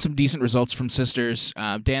have seen some decent results from Sisters.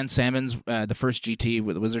 Dan Salmons, the first GT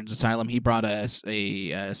with Wizards Asylum, he brought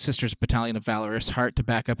a Sisters Battalion of Valorous Heart to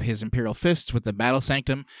back up his Imperial Fists with the Battle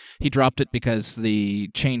Sanctum. He dropped it because the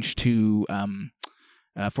change to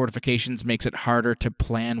fortifications makes it harder to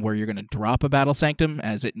plan where you're going to drop a Battle Sanctum,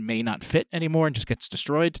 as it may not fit anymore and just gets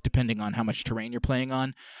destroyed depending on how much terrain you're playing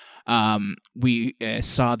on. We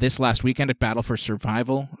saw this last weekend at Battle for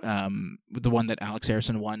Survival, the one that Alex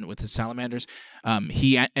Harrison won with his Salamanders.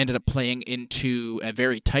 He ended up playing into a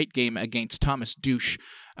very tight game against Thomas Douche,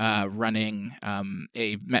 running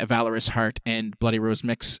a Valorous Heart and Bloody Rose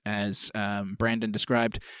mix, as Brandon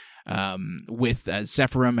described, with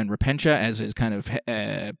Zephyrum and Repentia as his kind of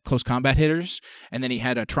close combat hitters. And then he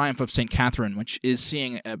had a Triumph of St. Catherine, which is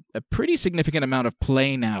seeing a pretty significant amount of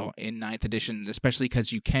play now in 9th edition, especially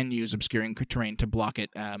because you can use Obscuring Terrain to block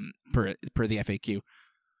it per the FAQ.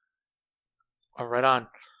 All right on.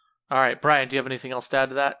 All right, Brian, do you have anything else to add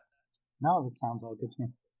to that? No, that sounds all good to me.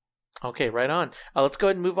 Okay, right on. Let's go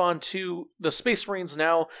ahead and move on to the Space Marines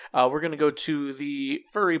now. We're going to go to the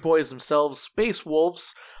furry boys themselves, Space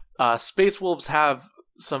Wolves. Space Wolves have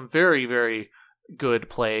some very, very good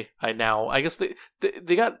play now. I guess they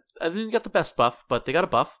got, I didn't get the best buff, but they got a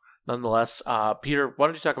buff nonetheless. Peter, why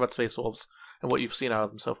don't you talk about Space Wolves and what you've seen out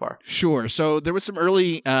of them so far? Sure. So there was some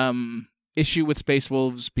early issue with Space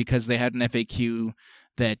Wolves because they had an FAQ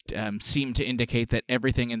that seemed to indicate that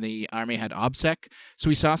everything in the army had OBSEC. So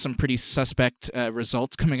we saw some pretty suspect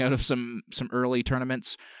results coming out of some early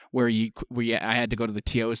tournaments where I had to go to the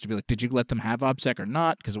TOs to be like, did you let them have OBSEC or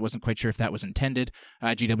not? Because I wasn't quite sure if that was intended.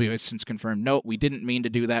 GW has since confirmed, no, we didn't mean to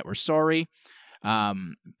do that. We're sorry.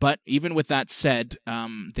 But even with that said,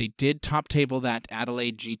 they did top table that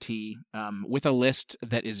Adelaide GT with a list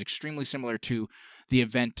that is extremely similar to the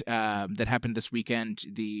event that happened this weekend,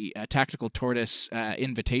 the Tactical Tortoise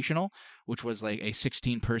Invitational, which was like a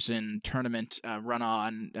 16-person tournament run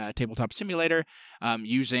on Tabletop Simulator,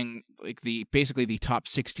 using like basically the top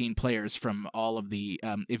 16 players from all of the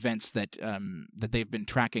events that they've been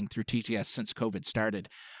tracking through TTS since COVID started.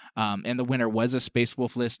 And the winner was a Space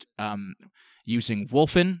Wolf list using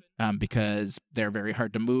Wolfen, because they're very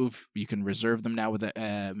hard to move. You can reserve them now with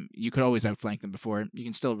you could always outflank them before. You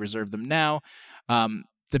can still reserve them now.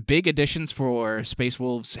 The big additions for Space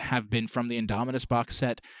Wolves have been from the Indominus box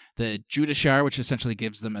set. The Judiciar, which essentially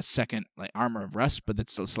gives them a second Armor of Rust, but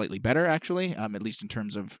that's still slightly better, actually, at least in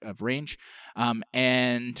terms of range.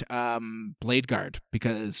 And Blade Guard,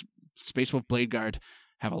 because Space Wolf Blade Guard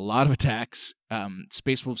have a lot of attacks.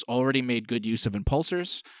 Space Wolves already made good use of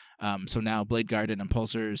Impulsors. So now Blade Guard and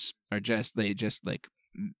Impulsors are just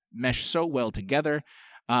mesh so well together.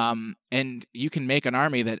 And you can make an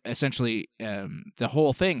army that essentially the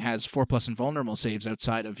whole thing has 4+ invulnerable saves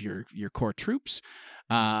outside of your core troops,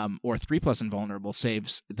 or 3+ invulnerable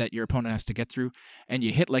saves that your opponent has to get through. And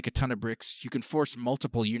you hit like a ton of bricks. You can force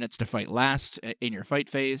multiple units to fight last in your fight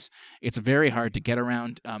phase. It's very hard to get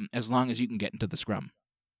around as long as you can get into the scrum.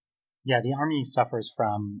 Yeah, the army suffers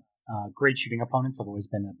from great shooting opponents. Have always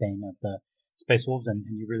been a bane of the Space Wolves, and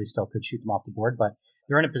you really still could shoot them off the board, but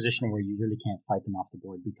they're in a position where you really can't fight them off the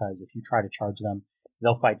board, because if you try to charge them,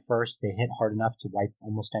 they'll fight first. They hit hard enough to wipe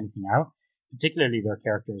almost anything out. Particularly their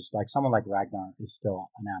characters, like someone like Ragnar is still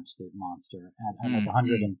an absolute monster. At like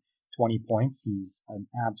 120 points, he's an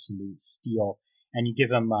absolute steal. And you give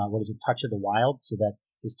him, Touch of the Wild, so that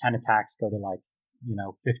his 10 attacks go to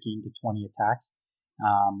 15 to 20 attacks.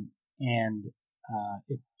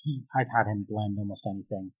 I've had him blend almost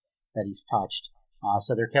anything that he's touched.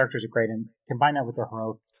 So their characters are great, and combine that with their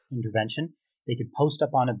heroic intervention, they could post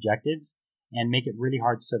up on objectives and make it really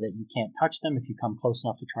hard so that you can't touch them. If you come close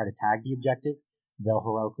enough to try to tag the objective, they'll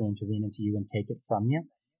heroically intervene into you and take it from you.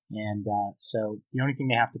 And so the only thing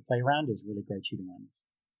they have to play around is really great shooting armies.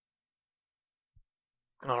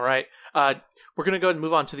 All right. We're going to go ahead and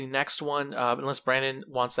move on to the next one, unless Brandon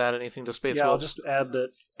wants to add anything to Space Wolves. I'll just add that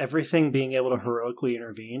everything being able to heroically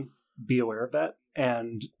intervene, be aware of that,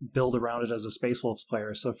 and build around it as a Space Wolves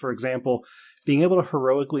player. So, for example, being able to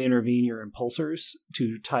heroically intervene your Impulsors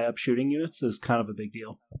to tie up shooting units is kind of a big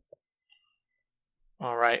deal.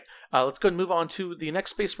 All right. Let's go and move on to the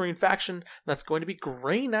next Space Marine faction. That's going to be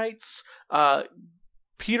Grey Knights.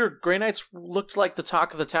 Peter, Grey Knights looked like the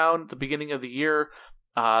talk of the town at the beginning of the year.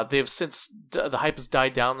 They've since the hype has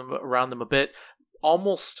died down around them a bit.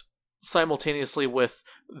 Almost simultaneously with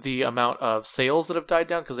the amount of sales that have died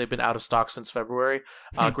down because they've been out of stock since February.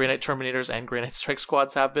 Grey Knight Terminators and Grey Knight Strike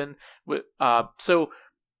Squads have been. So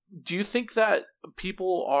do you think that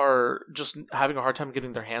people are just having a hard time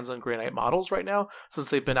getting their hands on Grey Knight models right now since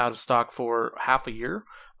they've been out of stock for half a year?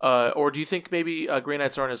 Or do you think maybe Grey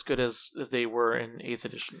Knights aren't as good as they were in 8th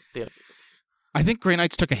edition? I think Grey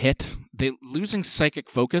Knights took a hit. Losing Psychic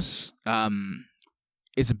Focus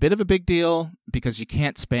is a bit of a big deal because you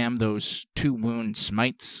can't spam those 2 wound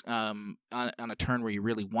smites on a turn where you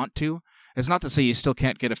really want to. It's not to say you still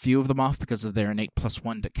can't get a few of them off because of their innate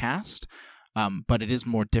 +1 to cast, but it is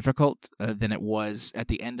more difficult than it was at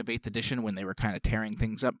the end of 8th edition when they were kind of tearing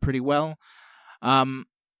things up pretty well.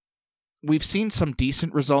 We've seen some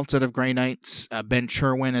decent results out of Grey Knights. Ben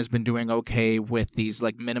Sherwin has been doing okay with these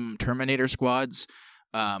like minimum Terminator squads,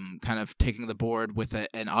 kind of taking the board with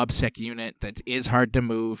an OBSEC unit that is hard to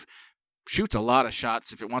move, shoots a lot of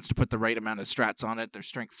shots if it wants to put the right amount of strats on it. They're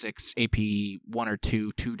strength 6, AP 1 or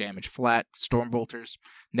 2, 2 damage flat, Stormbolters,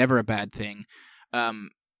 never a bad thing.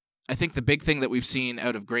 I think the big thing that we've seen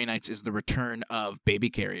out of Grey Knights is the return of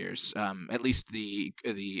baby carriers, at least the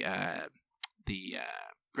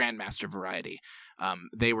Grandmaster variety.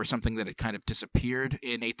 They were something that had kind of disappeared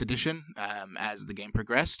in 8th edition as the game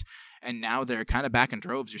progressed, and now they're kind of back in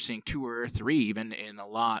droves. You're seeing 2 or 3 even in a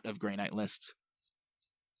lot of Grey Knight lists.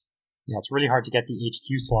 Yeah, it's really hard to get the HQ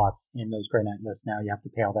slots in those Grey Knight lists now. You have to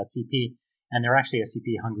pay all that CP, and they're actually a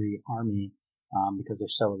CP-hungry army because they're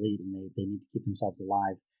so elite and they need to keep themselves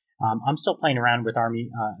alive. I'm still playing around with army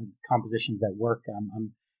compositions that work.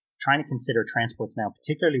 I'm trying to consider transports now,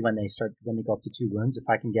 particularly when they go up to 2 wounds. If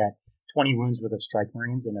I can get 20 wounds worth of Strike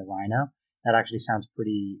Marines in a Rhino, that actually sounds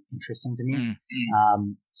pretty interesting to me.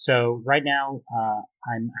 So right now,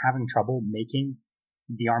 I'm having trouble making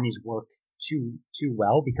the armies work too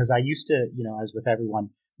well because I used to, as with everyone,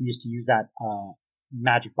 we used to use that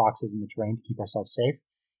magic boxes in the terrain to keep ourselves safe.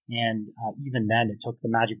 And even then, it took the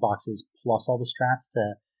magic boxes plus all the strats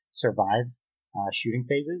to survive shooting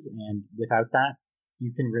phases. And without that,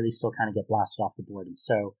 you can really still kind of get blasted off the board. And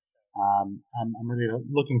so I'm really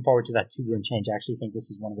looking forward to that 2 wound change. I actually think this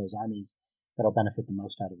is one of those armies that'll benefit the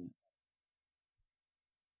most out of it.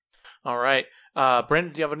 All right.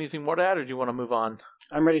 Brandon, do you have anything more to add, or do you want to move on?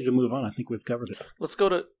 I'm ready to move on. I think we've covered it. Let's go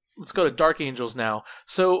to Dark Angels now.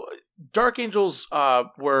 So Dark Angels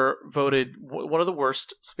were voted one of the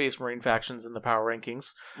worst Space Marine factions in the power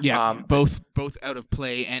rankings. Yeah, both out of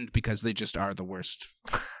play and because they just are the worst.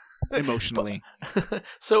 Emotionally.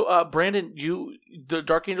 So, Brandon, the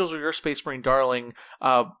Dark Angels are your Space Marine darling.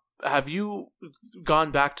 Have you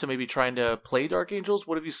gone back to maybe trying to play Dark Angels?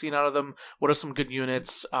 What have you seen out of them? What are some good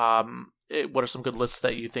units? What are some good lists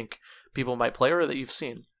that you think people might play or that you've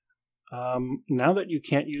seen? Now that you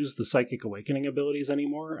can't use the Psychic Awakening abilities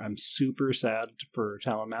anymore, I'm super sad for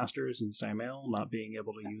Talon Masters and Samael not being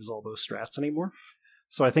able to use all those strats anymore.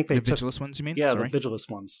 So I think they took... The Vigilus ones, you mean? Yeah, Sorry. the Vigilus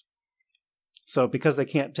ones. So because they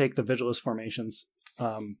can't take the Vigilus formations,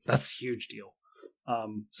 that's a huge deal.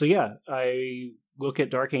 So yeah, I look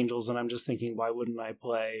at Dark Angels and I'm just thinking, why wouldn't I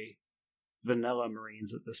play vanilla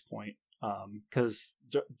Marines at this point? Because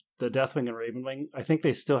the Deathwing and Ravenwing, I think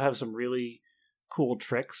they still have some really cool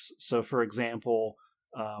tricks. So for example,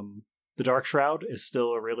 the Dark Shroud is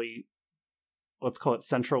still a really, let's call it,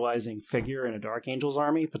 centralizing figure in a Dark Angels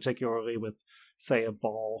army, particularly with, say, a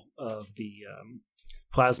ball of the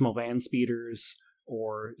Plasma Land Speeders,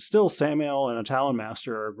 or still Samael and a Talon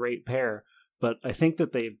Master are a great pair, but I think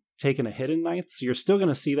that they've taken a hit in 9th, so you're still going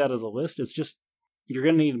to see that as a list. It's just, you're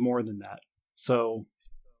going to need more than that. So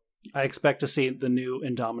I expect to see the new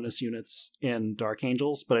Indominus units in Dark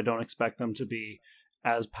Angels, but I don't expect them to be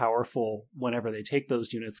as powerful whenever they take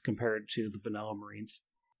those units compared to the vanilla Marines.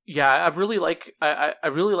 Yeah, I really like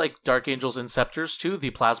Dark Angels Inceptors too, the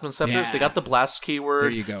Plasma Inceptors. Yeah. They got the blast keyword. There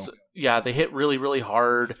you go. So, yeah, they hit really, really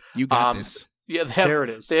hard. You got this. Yeah, there it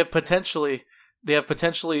is. They have potentially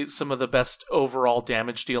some of the best overall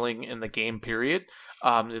damage dealing in the game, period.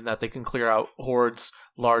 In that they can clear out hordes,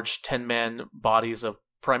 large 10-man bodies of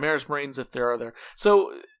Primaris Marines if there are there.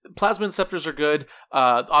 So Plasma Inceptors are good.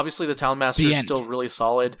 Obviously the Talon Master is still really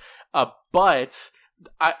solid. But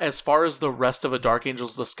as far as the rest of a Dark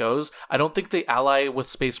Angels list goes, I don't think they ally with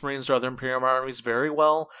Space Marines or other Imperium armies very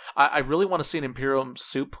well. I really want to see an Imperium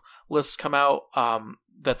Soup list come out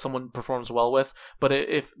that someone performs well with. But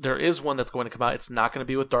if there is one that's going to come out, it's not going to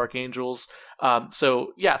be with Dark Angels. I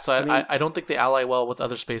don't think they ally well with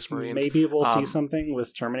other Space Marines. Maybe we'll see something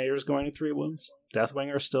with Terminators going to 3 wounds.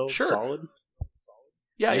 Deathwing are still solid.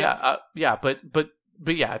 Yeah. But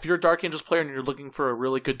but yeah, if you're a Dark Angels player and you're looking for a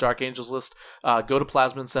really good Dark Angels list, go to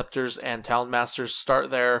Plasma Inceptors and Talon Masters. Start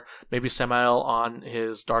there. Maybe Samael on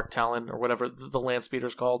his Dark Talon or whatever the land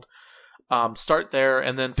speeder's called. Start there,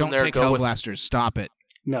 and then from Don't there take go with Hellblasters. Stop it.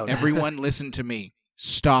 No, Everyone listen to me.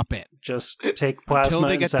 Stop it. just take Plasma Until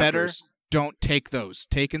they get better, Inceptors. don't take those.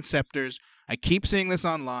 Take Inceptors. I keep seeing this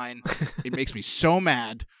online. It makes me so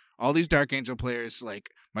mad. All these Dark Angel players, like,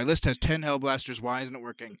 my list has 10 Hellblasters. Why isn't it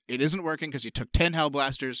working? It isn't working because you took 10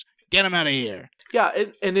 Hellblasters. Get them out of here. Yeah,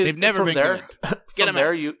 and They've never from been there, good. From 'em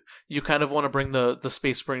there, out. you kind of want to bring the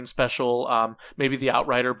Space Marine special, maybe the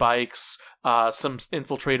Outrider bikes, some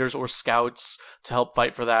infiltrators or scouts to help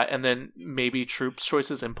fight for that, and then maybe troops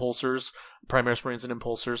choices, impulsors, Primaris Marines and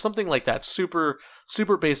impulsors, something like that. Super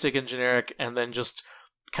basic and generic, and then just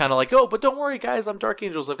kind of like, oh, but don't worry, guys, I'm Dark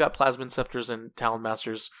Angels. I've got Plasma Inceptors and Talon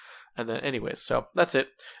Masters, and then anyways, so that's it.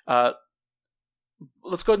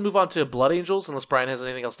 Let's go ahead and move on to Blood Angels, unless Brian has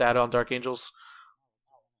anything else to add on Dark Angels.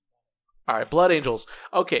 All right, Blood Angels.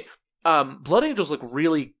 Okay, Blood Angels look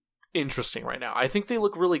really interesting right now. I think they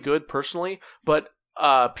look really good personally, but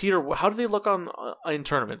Peter, how do they look on in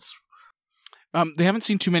tournaments? They haven't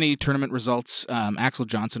seen too many tournament results. Axel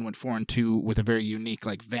Johnson went 4-2 with a very unique,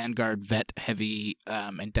 like, Vanguard vet heavy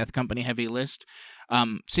and Death Company heavy list.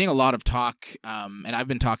 Seeing a lot of talk, and I've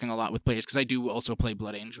been talking a lot with players because I do also play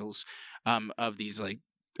Blood Angels, of these, like,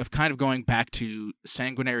 of kind of going back to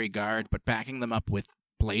Sanguinary Guard, but backing them up with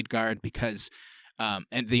Blade Guard because.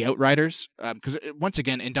 And the Outriders, because once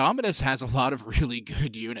again, Indomitus has a lot of really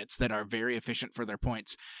good units that are very efficient for their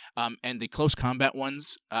points, and the close combat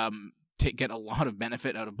ones get a lot of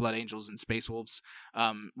benefit out of Blood Angels and Space Wolves,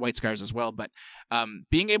 White Scars as well. But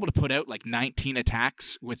being able to put out like 19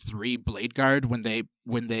 attacks with 3 Blade Guard when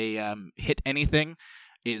they hit anything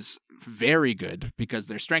is very good because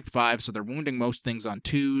they're strength 5, so they're wounding most things on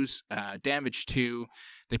 2s, damage 2.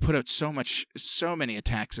 They put out so many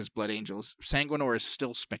attacks as Blood Angels. Sanguinor is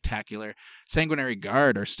still spectacular. Sanguinary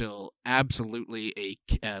Guard are still absolutely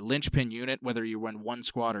a linchpin unit, whether you run 1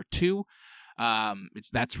 squad or 2.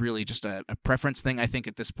 That's really just a preference thing, I think,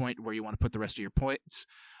 at this point, where you want to put the rest of your points.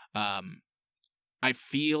 I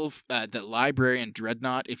feel that Librarian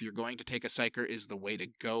Dreadnought, if you're going to take a Psyker, is the way to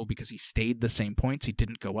go because he stayed the same points. He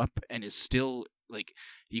didn't go up and is still, like,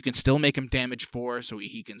 you can still make him damage 4, so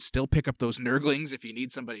he can still pick up those Nurglings if you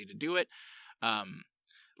need somebody to do it.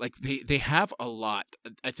 Like, they have a lot.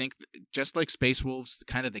 I think just like Space Wolves,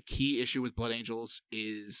 kind of the key issue with Blood Angels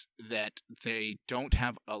is that they don't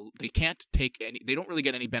really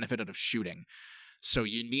get any benefit out of shooting. So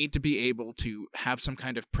you need to be able to have some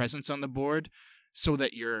kind of presence on the board so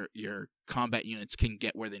that your combat units can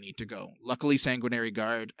get where they need to go. Luckily, Sanguinary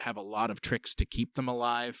Guard have a lot of tricks to keep them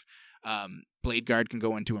alive. Blade Guard can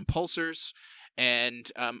go into Impulsors,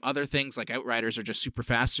 and other things like Outriders are just super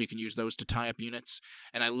fast, so you can use those to tie up units.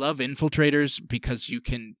 And I love Infiltrators because you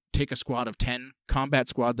can take a squad of 10, combat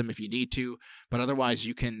squad them if you need to, but otherwise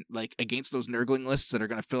you can, like, against those Nurgling lists that are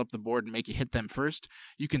going to fill up the board and make you hit them first,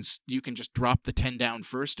 you can just drop the 10 down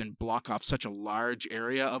first and block off such a large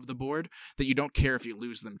area of the board that you don't care if you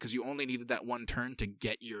lose them because you only needed that one turn to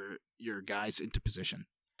get your guys into position.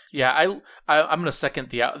 Yeah, I'm going to second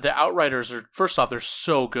the Outriders. First off, they're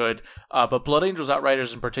so good, but Blood Angels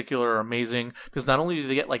Outriders in particular are amazing because not only do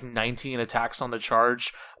they get like 19 attacks on the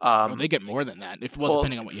charge, they get more than that.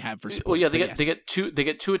 Depending on what you have for support. Well, yeah, they get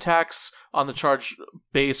two attacks on the charge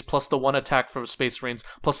base plus the 1 attack from Space Marines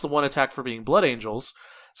plus the 1 attack for being Blood Angels.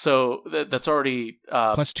 So that's already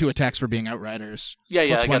plus 2 attacks for being Outriders. Yeah,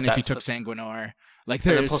 plus I 1 got if you that. took Sanguinor. Like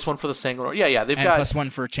there's plus 1 for the Sanguinor. Yeah, they've got plus 1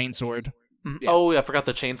 for Chainsword. Yeah. Oh, yeah, I forgot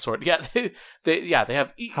the Chainsword. Yeah, they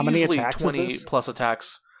have How many easily attacks 20 is this? plus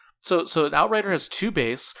attacks. So an Outrider has 2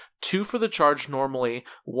 base, 2 for the charge normally,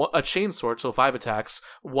 a Chainsword, so 5 attacks,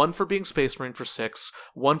 1 for being Space Marine for 6,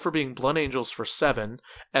 1 for being Blood Angels for 7,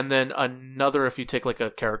 and then another if you take like a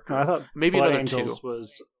character. No, I thought maybe Blood another Angels 2.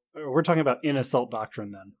 was. We're talking about in Assault Doctrine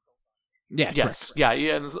then. Yeah. Yes. Correct.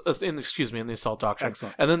 Yeah. In the Assault Doctrine.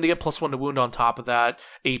 Excellent. And then they get plus 1 to wound on top of that.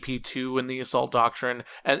 AP2 in the Assault Doctrine,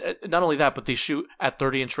 and not only that, but they shoot at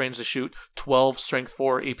 30-inch range. They shoot 12 Strength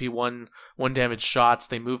 4 AP1 1 damage shots.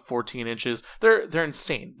 They move 14 inches. They're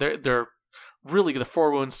insane. They're really the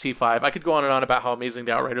 4 wounds T5. I could go on and on about how amazing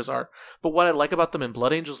the Outriders are, but what I like about them in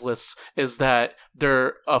Blood Angels lists is that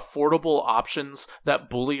they're affordable options that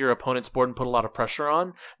bully your opponent's board and put a lot of pressure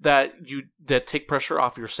on, that take pressure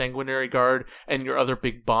off your Sanguinary Guard and your other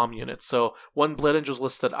big bomb units. So one Blood Angels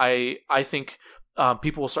list that I think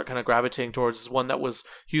people will start kind of gravitating towards is one that was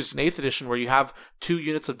used in 8th edition, where you have 2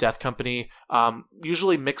 units of Death Company,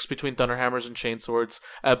 usually mixed between Thunderhammers and Chainswords,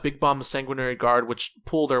 a Big Bomb Sanguinary Guard, which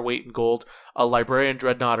pull their weight in gold, a Librarian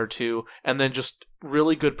Dreadnought or 2, and then just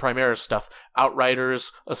really good Primaris stuff.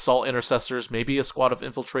 Outriders, Assault Intercessors, maybe a squad of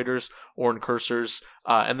Infiltrators or Incursors,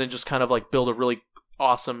 and then just kind of like build a really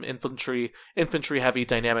awesome infantry heavy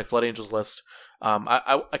dynamic Blood Angels list.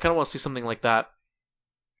 I kind of want to see something like that.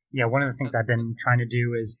 Yeah, one of the things I've been trying to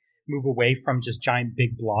do is move away from just giant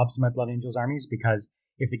big blobs in my Blood Angels armies, because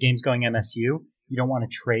if the game's going MSU, you don't want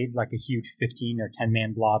to trade like a huge 15 or 10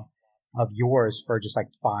 man blob of yours for just like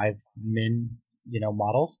 5 min,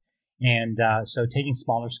 models. And so taking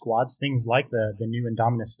smaller squads, things like the new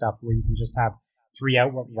Indominus stuff, where you can just have 3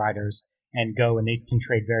 Outriders and go, and they can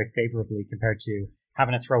trade very favorably compared to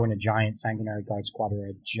having to throw in a giant Sanguinary Guard squad or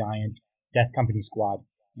a giant Death Company squad.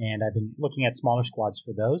 And I've been looking at smaller squads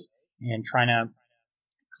for those and trying to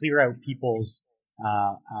clear out people's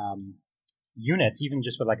units, even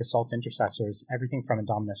just with like Assault Intercessors. Everything from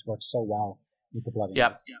Indominus works so well with the Blood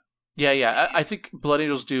Angels. Yeah. I think Blood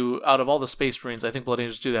Angels do, out of all the Space Marines, I think Blood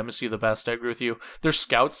Angels do the MSU the best. I agree with you. Their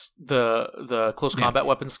scouts, the close combat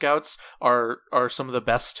weapon scouts, are some of the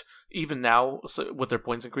best. Even now, with their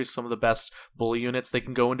points increase, some of the best bully units. They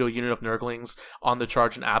can go into a unit of Nurglings on the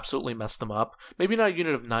charge and absolutely mess them up. Maybe not a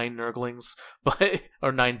unit of 9 Nurglings, but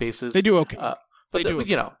or 9 bases. They do okay. But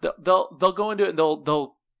they'll go into it and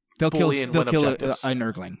they'll bully and win objectives. A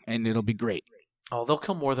Nurgling, and it'll be great. Oh, they'll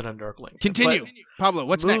kill more than a Nurgling. Continue, Pablo.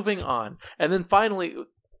 What's next? Moving on, and then finally,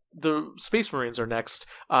 the Space Marines are next.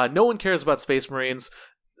 No one cares about Space Marines.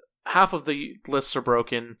 Half of the lists are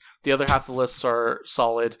broken. The other half of the lists are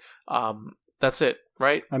solid. That's it,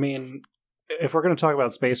 right? I mean, if we're going to talk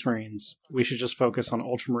about Space Marines, we should just focus on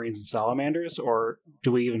Ultramarines and Salamanders, or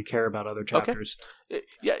do we even care about other chapters? Okay.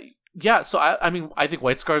 Yeah. So I mean, I think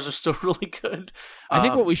White Scars are still really good. I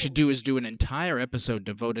think what we should do is do an entire episode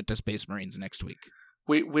devoted to Space Marines next week.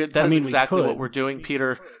 That is exactly what we're doing,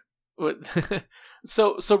 Peter.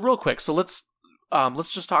 So real quick, so let's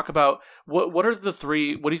just talk about what are the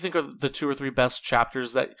 3. What do you think are the 2 or 3 best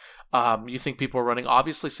chapters that you think people are running?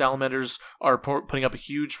 Obviously, Salamanders are putting up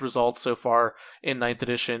huge results so far in 9th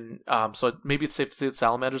edition. So maybe it's safe to say that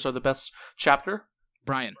Salamanders are the best chapter.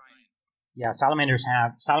 Brian. Yeah, Salamander's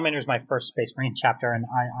my first Space Marine chapter, and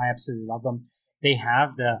I absolutely love them. They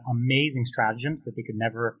have the amazing stratagems that they could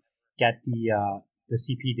never get the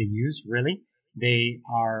CP to use, really. They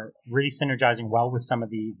are really synergizing well with some of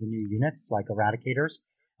the new units, like Eradicators.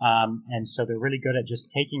 And so they're really good at just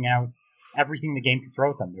taking out everything the game can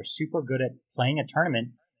throw at them. They're super good at playing a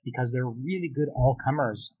tournament because they're really good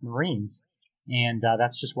all-comers Marines. And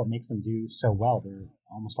that's just what makes them do so well.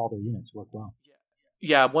 Almost all their units work well.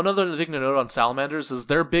 Yeah, one other thing to note on Salamanders is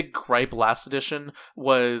their big gripe last edition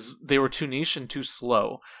was they were too niche and too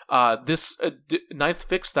slow. This 9th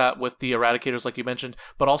fixed that with the Eradicators, like you mentioned,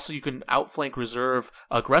 but also you can outflank reserve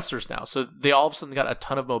aggressors now. So they all of a sudden got a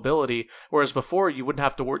ton of mobility, whereas before you wouldn't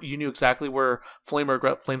have to work. You knew exactly where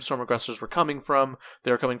Flamestorm aggressors were coming from. They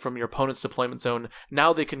were coming from your opponent's deployment zone.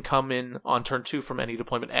 Now they can come in on turn 2 from any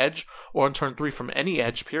deployment edge, or on turn 3 from any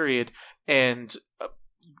edge, period, and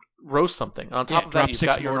roast something. And on top of that, you've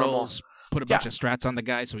got your mortals, put a bunch of strats on the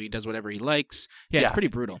guy so he does whatever he likes. Yeah, it's pretty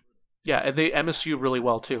brutal. Yeah, and they MSU really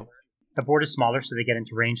well too. The board is smaller, so they get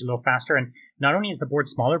into range a little faster. And not only is the board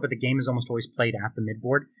smaller, but the game is almost always played at the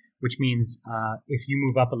midboard, which means if you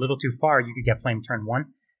move up a little too far, you could get flame turn 1.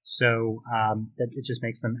 So that it just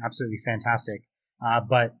makes them absolutely fantastic.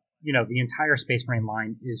 But the entire Space Marine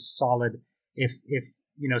line is solid. If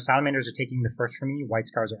Salamanders are taking the first from me, White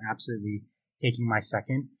Scars are absolutely taking my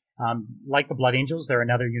second. Like the Blood Angels, they're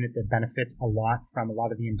another unit that benefits a lot from a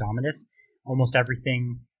lot of the Indominus. Almost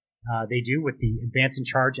everything they do with the advance and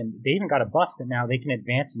charge, and they even got a buff that now they can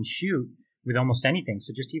advance and shoot with almost anything.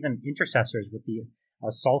 So just even Intercessors with the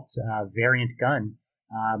Assault variant gun,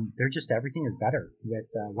 everything is better. With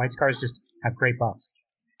White Scars just have great buffs.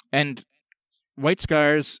 And White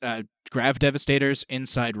Scars, Grav Devastators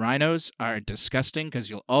inside Rhinos are disgusting because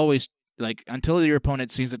you'll always, until your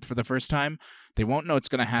opponent sees it for the first time, they won't know it's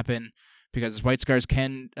going to happen because White Scars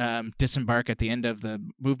can disembark at the end of the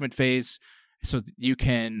movement phase. So you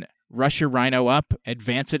can rush your Rhino up,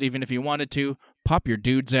 advance it even if you wanted to, pop your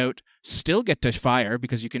dudes out, still get to fire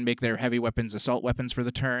because you can make their heavy weapons assault weapons for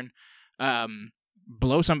the turn,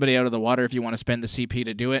 blow somebody out of the water if you want to spend the CP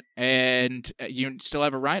to do it, and you still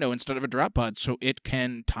have a Rhino instead of a drop pod, so it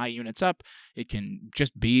can tie units up. It can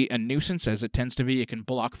just be a nuisance, as it tends to be. It can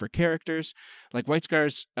block for characters. Like White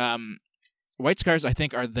Scars, I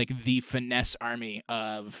think, are the finesse army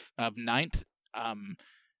of 9th.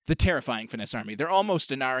 the terrifying Finesse Army. They're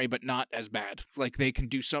almost Inari, but not as bad. Like, they can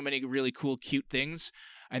do so many really cool, cute things,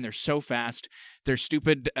 and they're so fast. They're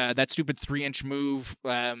stupid. That stupid 3-inch move,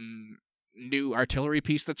 new artillery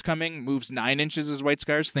piece that's coming, moves 9 inches as White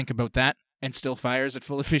Scars. Think about that. And still fires at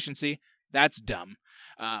full efficiency. That's dumb.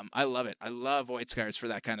 I love it. I love White Scars for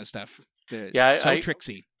that kind of stuff. So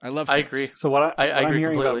tricksy. I love tricks. I agree. So what I'm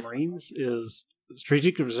hearing completely about Marines is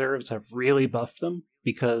strategic reserves have really buffed them,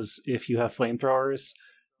 because if you have flamethrowers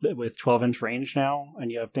with 12-inch range now, and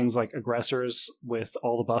you have things like aggressors with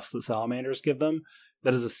all the buffs that salamanders give them,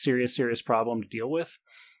 that is a serious, serious problem to deal with.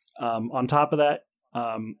 On top of that,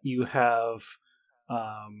 you have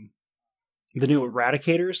the new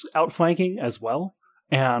Eradicators outflanking as well,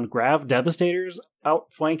 and Grav Devastators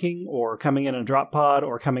outflanking, or coming in a drop pod,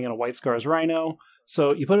 or coming in a White Scars Rhino.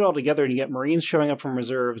 So you put it all together and you get Marines showing up from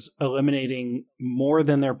reserves, eliminating more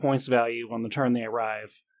than their points value on the turn they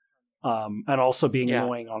arrive, and also being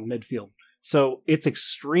annoying on midfield. So it's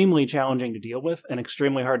extremely challenging to deal with and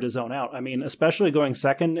extremely hard to zone out. I mean, especially going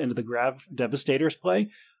second into the Grav Devastators play,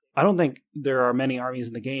 I don't think there are many armies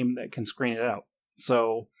in the game that can screen it out.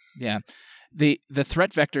 So yeah. The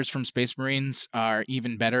threat vectors from Space Marines are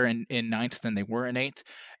even better in 9th than they were in 8th.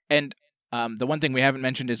 And the one thing we haven't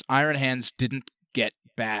mentioned is Iron Hands didn't get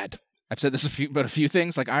bad. I've said this about a few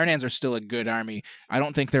things. Like, Iron Hands are still a good army. I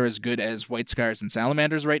don't think they're as good as White Scars and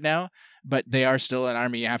Salamanders right now, but they are still an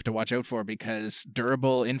army you have to watch out for, because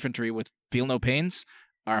durable infantry with feel no pains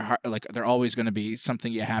are hard, like, they're always going to be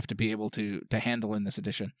something you have to be able to handle in this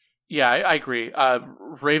edition. Yeah, I agree.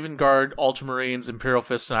 Raven Guard, Ultramarines, Imperial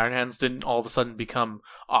Fists, and Iron Hands didn't all of a sudden become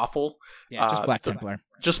awful. Yeah, just Black Templar.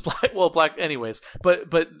 Just black. Well, black. Anyways, but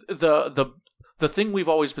the thing we've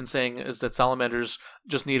always been saying is that Salamanders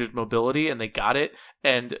just needed mobility, and they got it,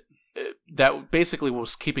 and that basically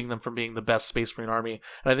was keeping them from being the best Space Marine army,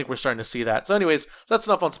 and I think we're starting to see that. So anyways, that's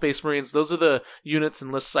enough on Space Marines. Those are the units and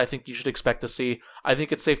lists I think you should expect to see. I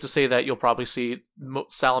think it's safe to say that you'll probably see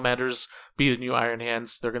Salamanders be the new Iron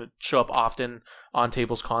Hands. They're going to show up often on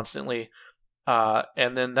tables constantly.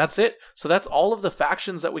 And then that's it. So that's all of the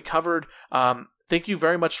factions that we covered. Thank you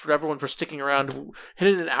very much for everyone for sticking around.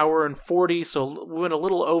 Hitting an hour and 40, so we went a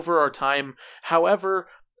little over our time. However,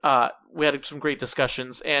 we had some great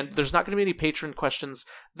discussions, and there's not going to be any patron questions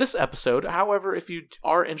this episode. However, if you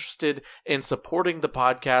are interested in supporting the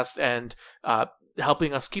podcast and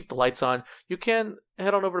helping us keep the lights on, you can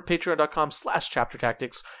head on over to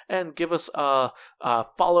patreon.com/chaptertactics and give us a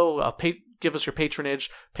follow, give us your patronage.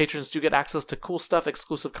 Patrons do get access to cool stuff,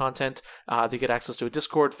 exclusive content. They get access to a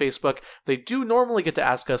Discord, Facebook. They do normally get to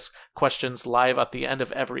ask us questions live at the end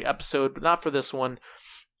of every episode, but not for this one.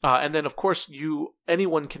 And then, of course,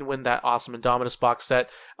 anyone can win that awesome Indominus box set.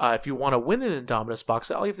 If you want to win an Indominus box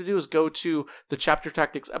set, all you have to do is go to the Chapter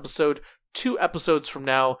Tactics episode 2 episodes from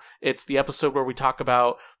now. It's the episode where we talk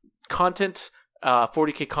about content,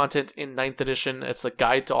 40k content in 9th edition. It's the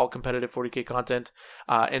guide to all competitive 40k content.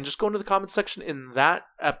 And just go into the comments section in that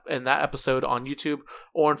episode on YouTube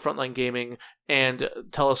or in Frontline Gaming and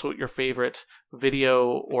tell us what your favorite video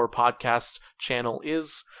or podcast channel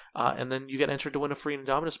is. And then you get entered to win a free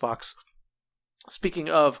Indominus box. Speaking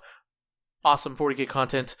of awesome 40k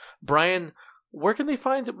content, Brian, where can they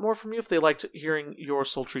find more from you if they liked hearing your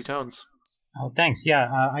sultry tones? Oh, thanks. Yeah,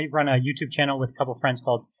 I run a YouTube channel with a couple friends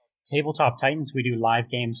called Tabletop Titans. We do live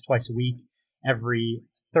games twice a week, every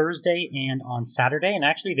Thursday and on Saturday. And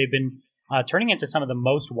actually, they've been turning into some of the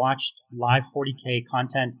most watched live 40k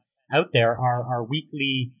content out there. Our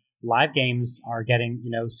weekly live games are getting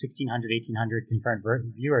 1,600, 1,800 concurrent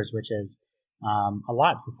viewers, which is a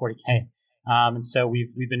lot for 40k. And so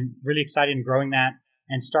we've been really excited in growing that.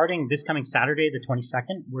 And starting this coming Saturday, the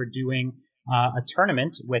 22nd, we're doing a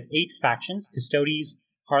tournament with 8 factions: Custodes,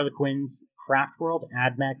 Harlequins, Craftworld,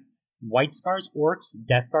 Admech, White Scars, Orcs,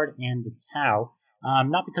 Death Guard, and the Tau.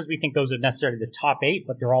 Not because we think those are necessarily the top 8,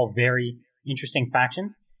 but they're all very interesting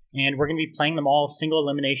factions. And we're going to be playing them all single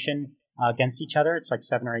elimination against each other. It's like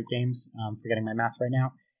 7 or 8 games. I'm forgetting my math right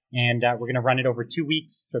now. And we're going to run it over 2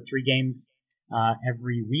 weeks, so 3 games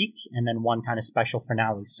every week, and then one kind of special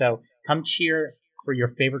finale. So come cheer for your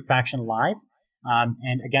favorite faction live.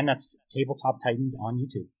 And again, that's Tabletop Titans on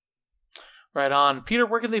YouTube. Right on. Peter,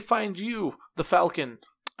 where can they find you, the Falcon?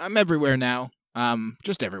 I'm everywhere now.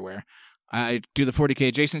 Just everywhere. I do the 40k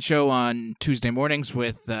Adjacent show on Tuesday mornings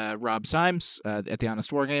with Rob Symes at The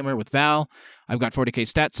Honest Wargamer with Val. I've got 40k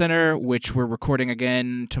Stat Center, which we're recording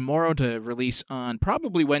again tomorrow to release on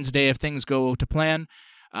probably Wednesday if things go to plan.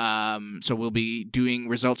 So we'll be doing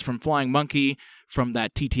results from Flying Monkey, from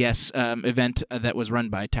that TTS event that was run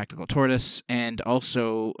by Tactical Tortoise, and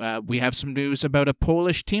also we have some news about a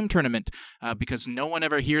Polish team tournament because no one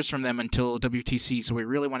ever hears from them until WTC, so we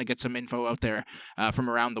really want to get some info out there from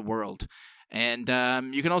around the world. And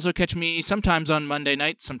you can also catch me sometimes on Monday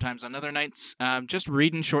nights, sometimes on other nights, just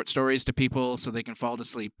reading short stories to people so they can fall to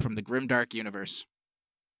sleep from the grimdark universe.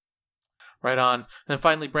 Right on. And then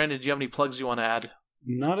finally, Brandon, do you have any plugs you want to add?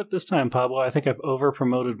 Not at this time, Pablo. I think I've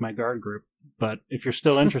over-promoted my guard group. But if you're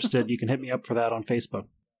still interested, you can hit me up for that on Facebook.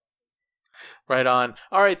 Right on.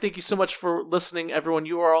 All right, thank you so much for listening, everyone.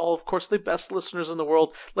 You are all, of course, the best listeners in the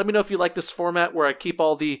world. Let me know if you like this format where I keep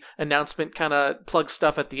all the announcement kind of plug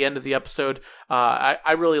stuff at the end of the episode.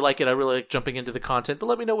 I really like it. I really like jumping into the content. But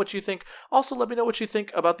let me know what you think. Also, let me know what you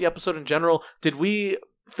think about the episode in general. Did we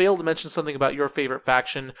fail to mention something about your favorite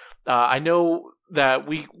faction? I know that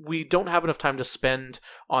we don't have enough time to spend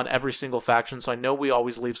on every single faction, so I know we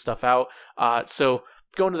always leave stuff out. So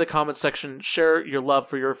go into the comments section, share your love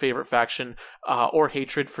for your favorite faction or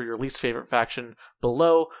hatred for your least favorite faction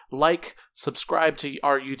below. Like, subscribe to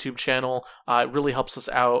our YouTube channel. It really helps us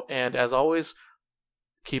out. And as always,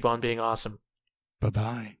 keep on being awesome.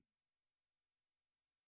 Bye-bye.